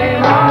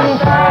came on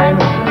time.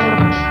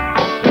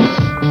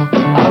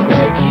 I'll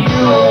make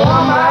you a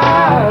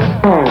woman,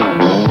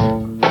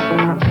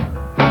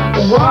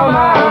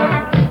 woman.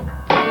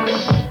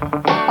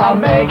 I'll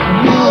make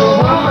you a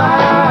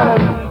woman,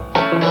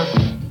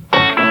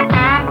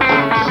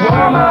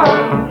 woman.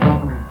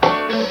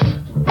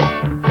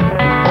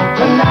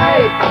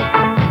 Tonight.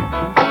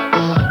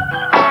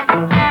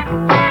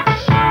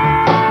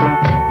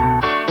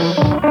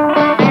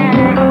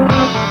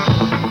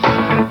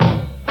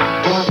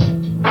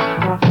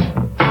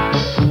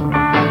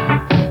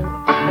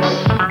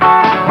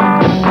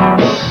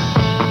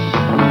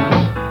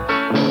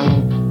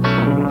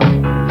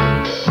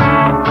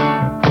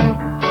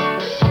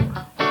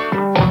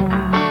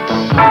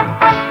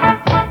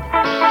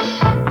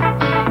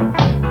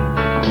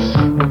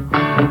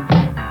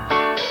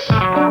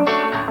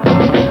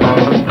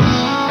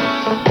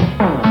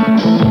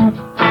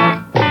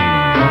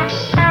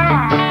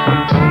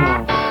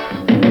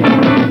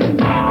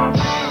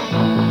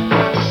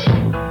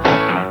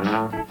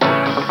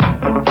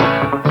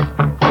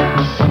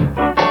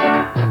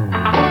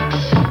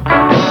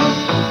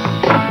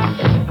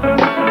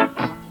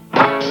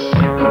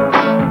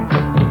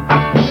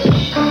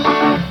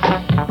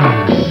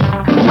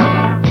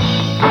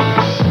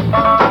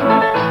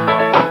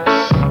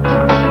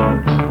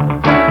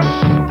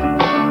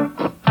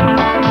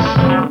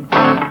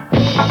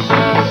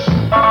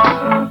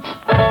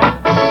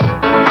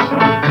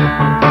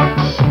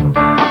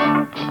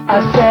 I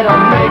said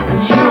I'll make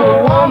you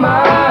a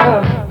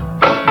woman,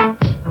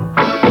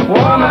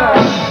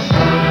 woman.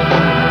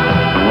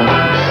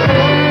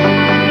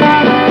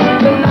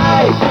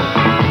 Tonight.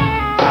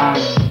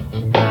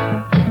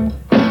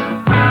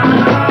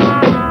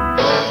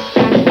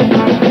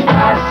 I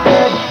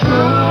said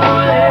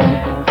truly,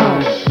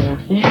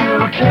 you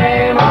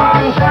came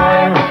on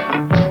time.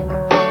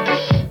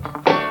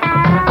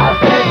 I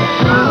said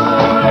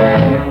truly,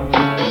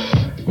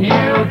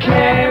 you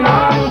came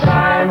on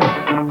time.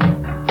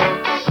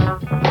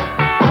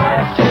 I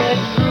said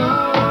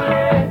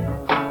truly,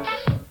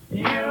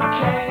 you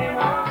came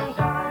on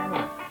time.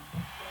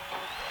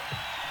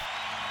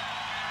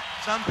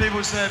 Some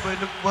people said we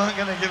weren't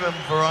going to give them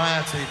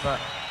variety, but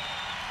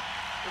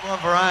we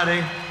want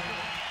variety.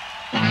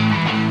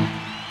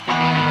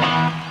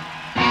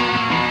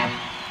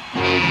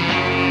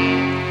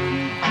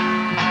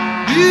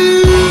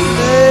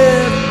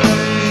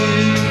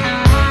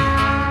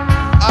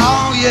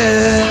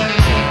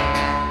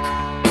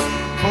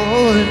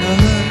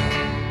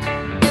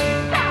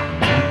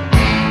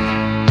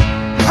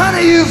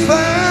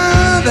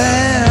 found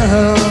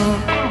out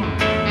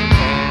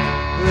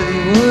that he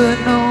was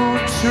no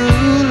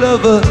true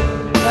lover.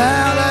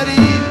 Now that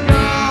he's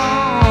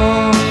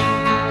gone,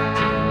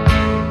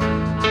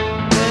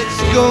 let's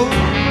go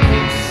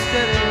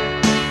steady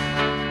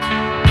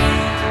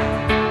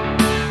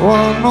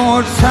one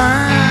more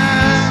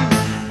time.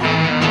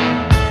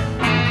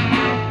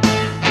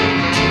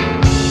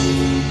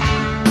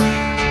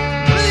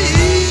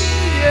 Please,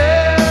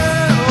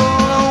 yeah,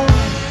 hold on.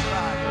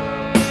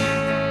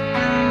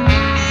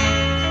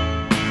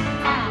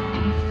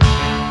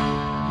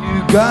 You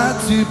got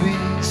to be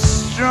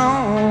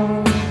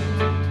strong.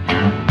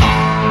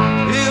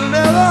 He'll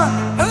never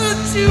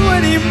hurt you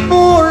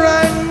anymore. I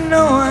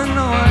know, I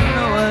know, I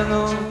know, I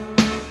know.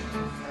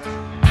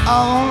 I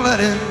won't let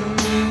him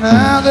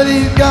now that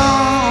he's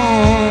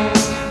gone.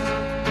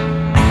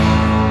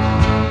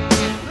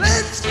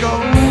 Let's go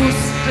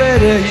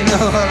steady, you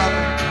know what I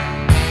mean?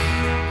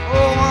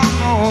 Oh, one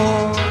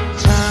more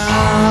time.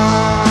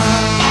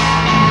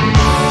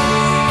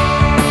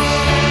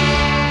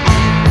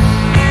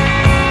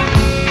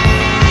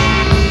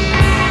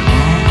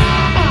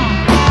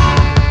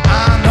 I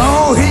know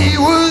he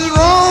was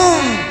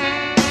wrong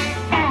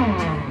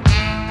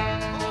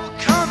for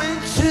coming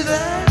to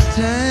that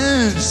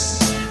dance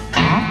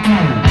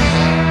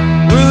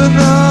with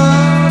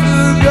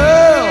another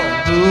girl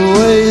the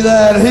way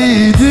that he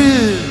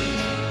did.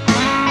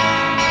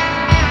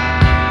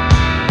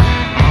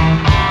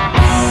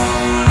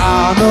 I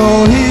know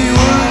he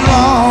was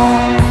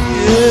wrong,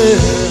 yeah,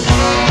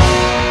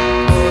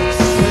 for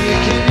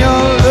taking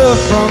your love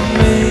from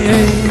me.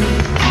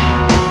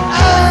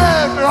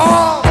 After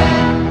all,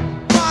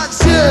 what's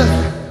just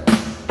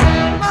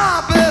my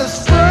best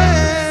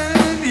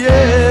friend,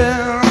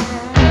 yeah.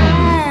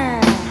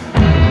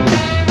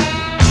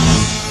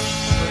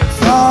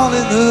 It's all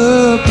in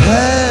the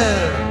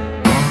past,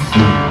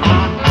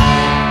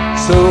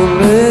 so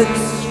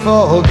let's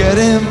forget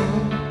him.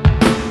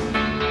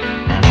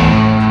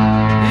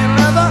 He'll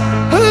never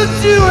hurt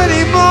you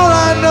anymore.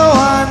 I know,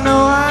 I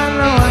know, I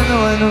know, I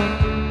know, I know.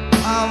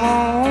 I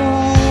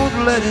won't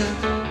let him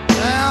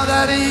now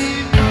that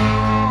he's gone.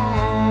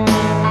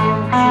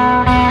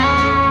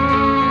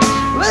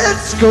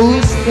 Let's go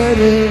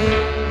steady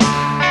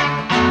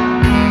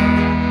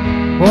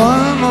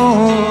one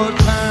more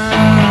time.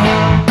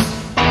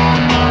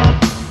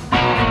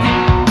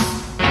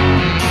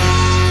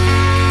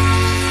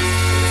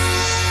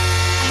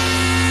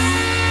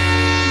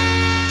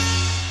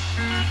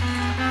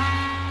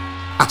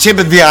 Tip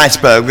of the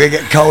iceberg. We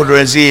get colder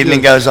as the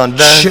evening goes on.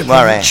 Don't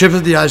worry. Chip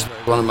of the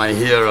Iceberg, one of my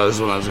heroes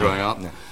when I was growing up.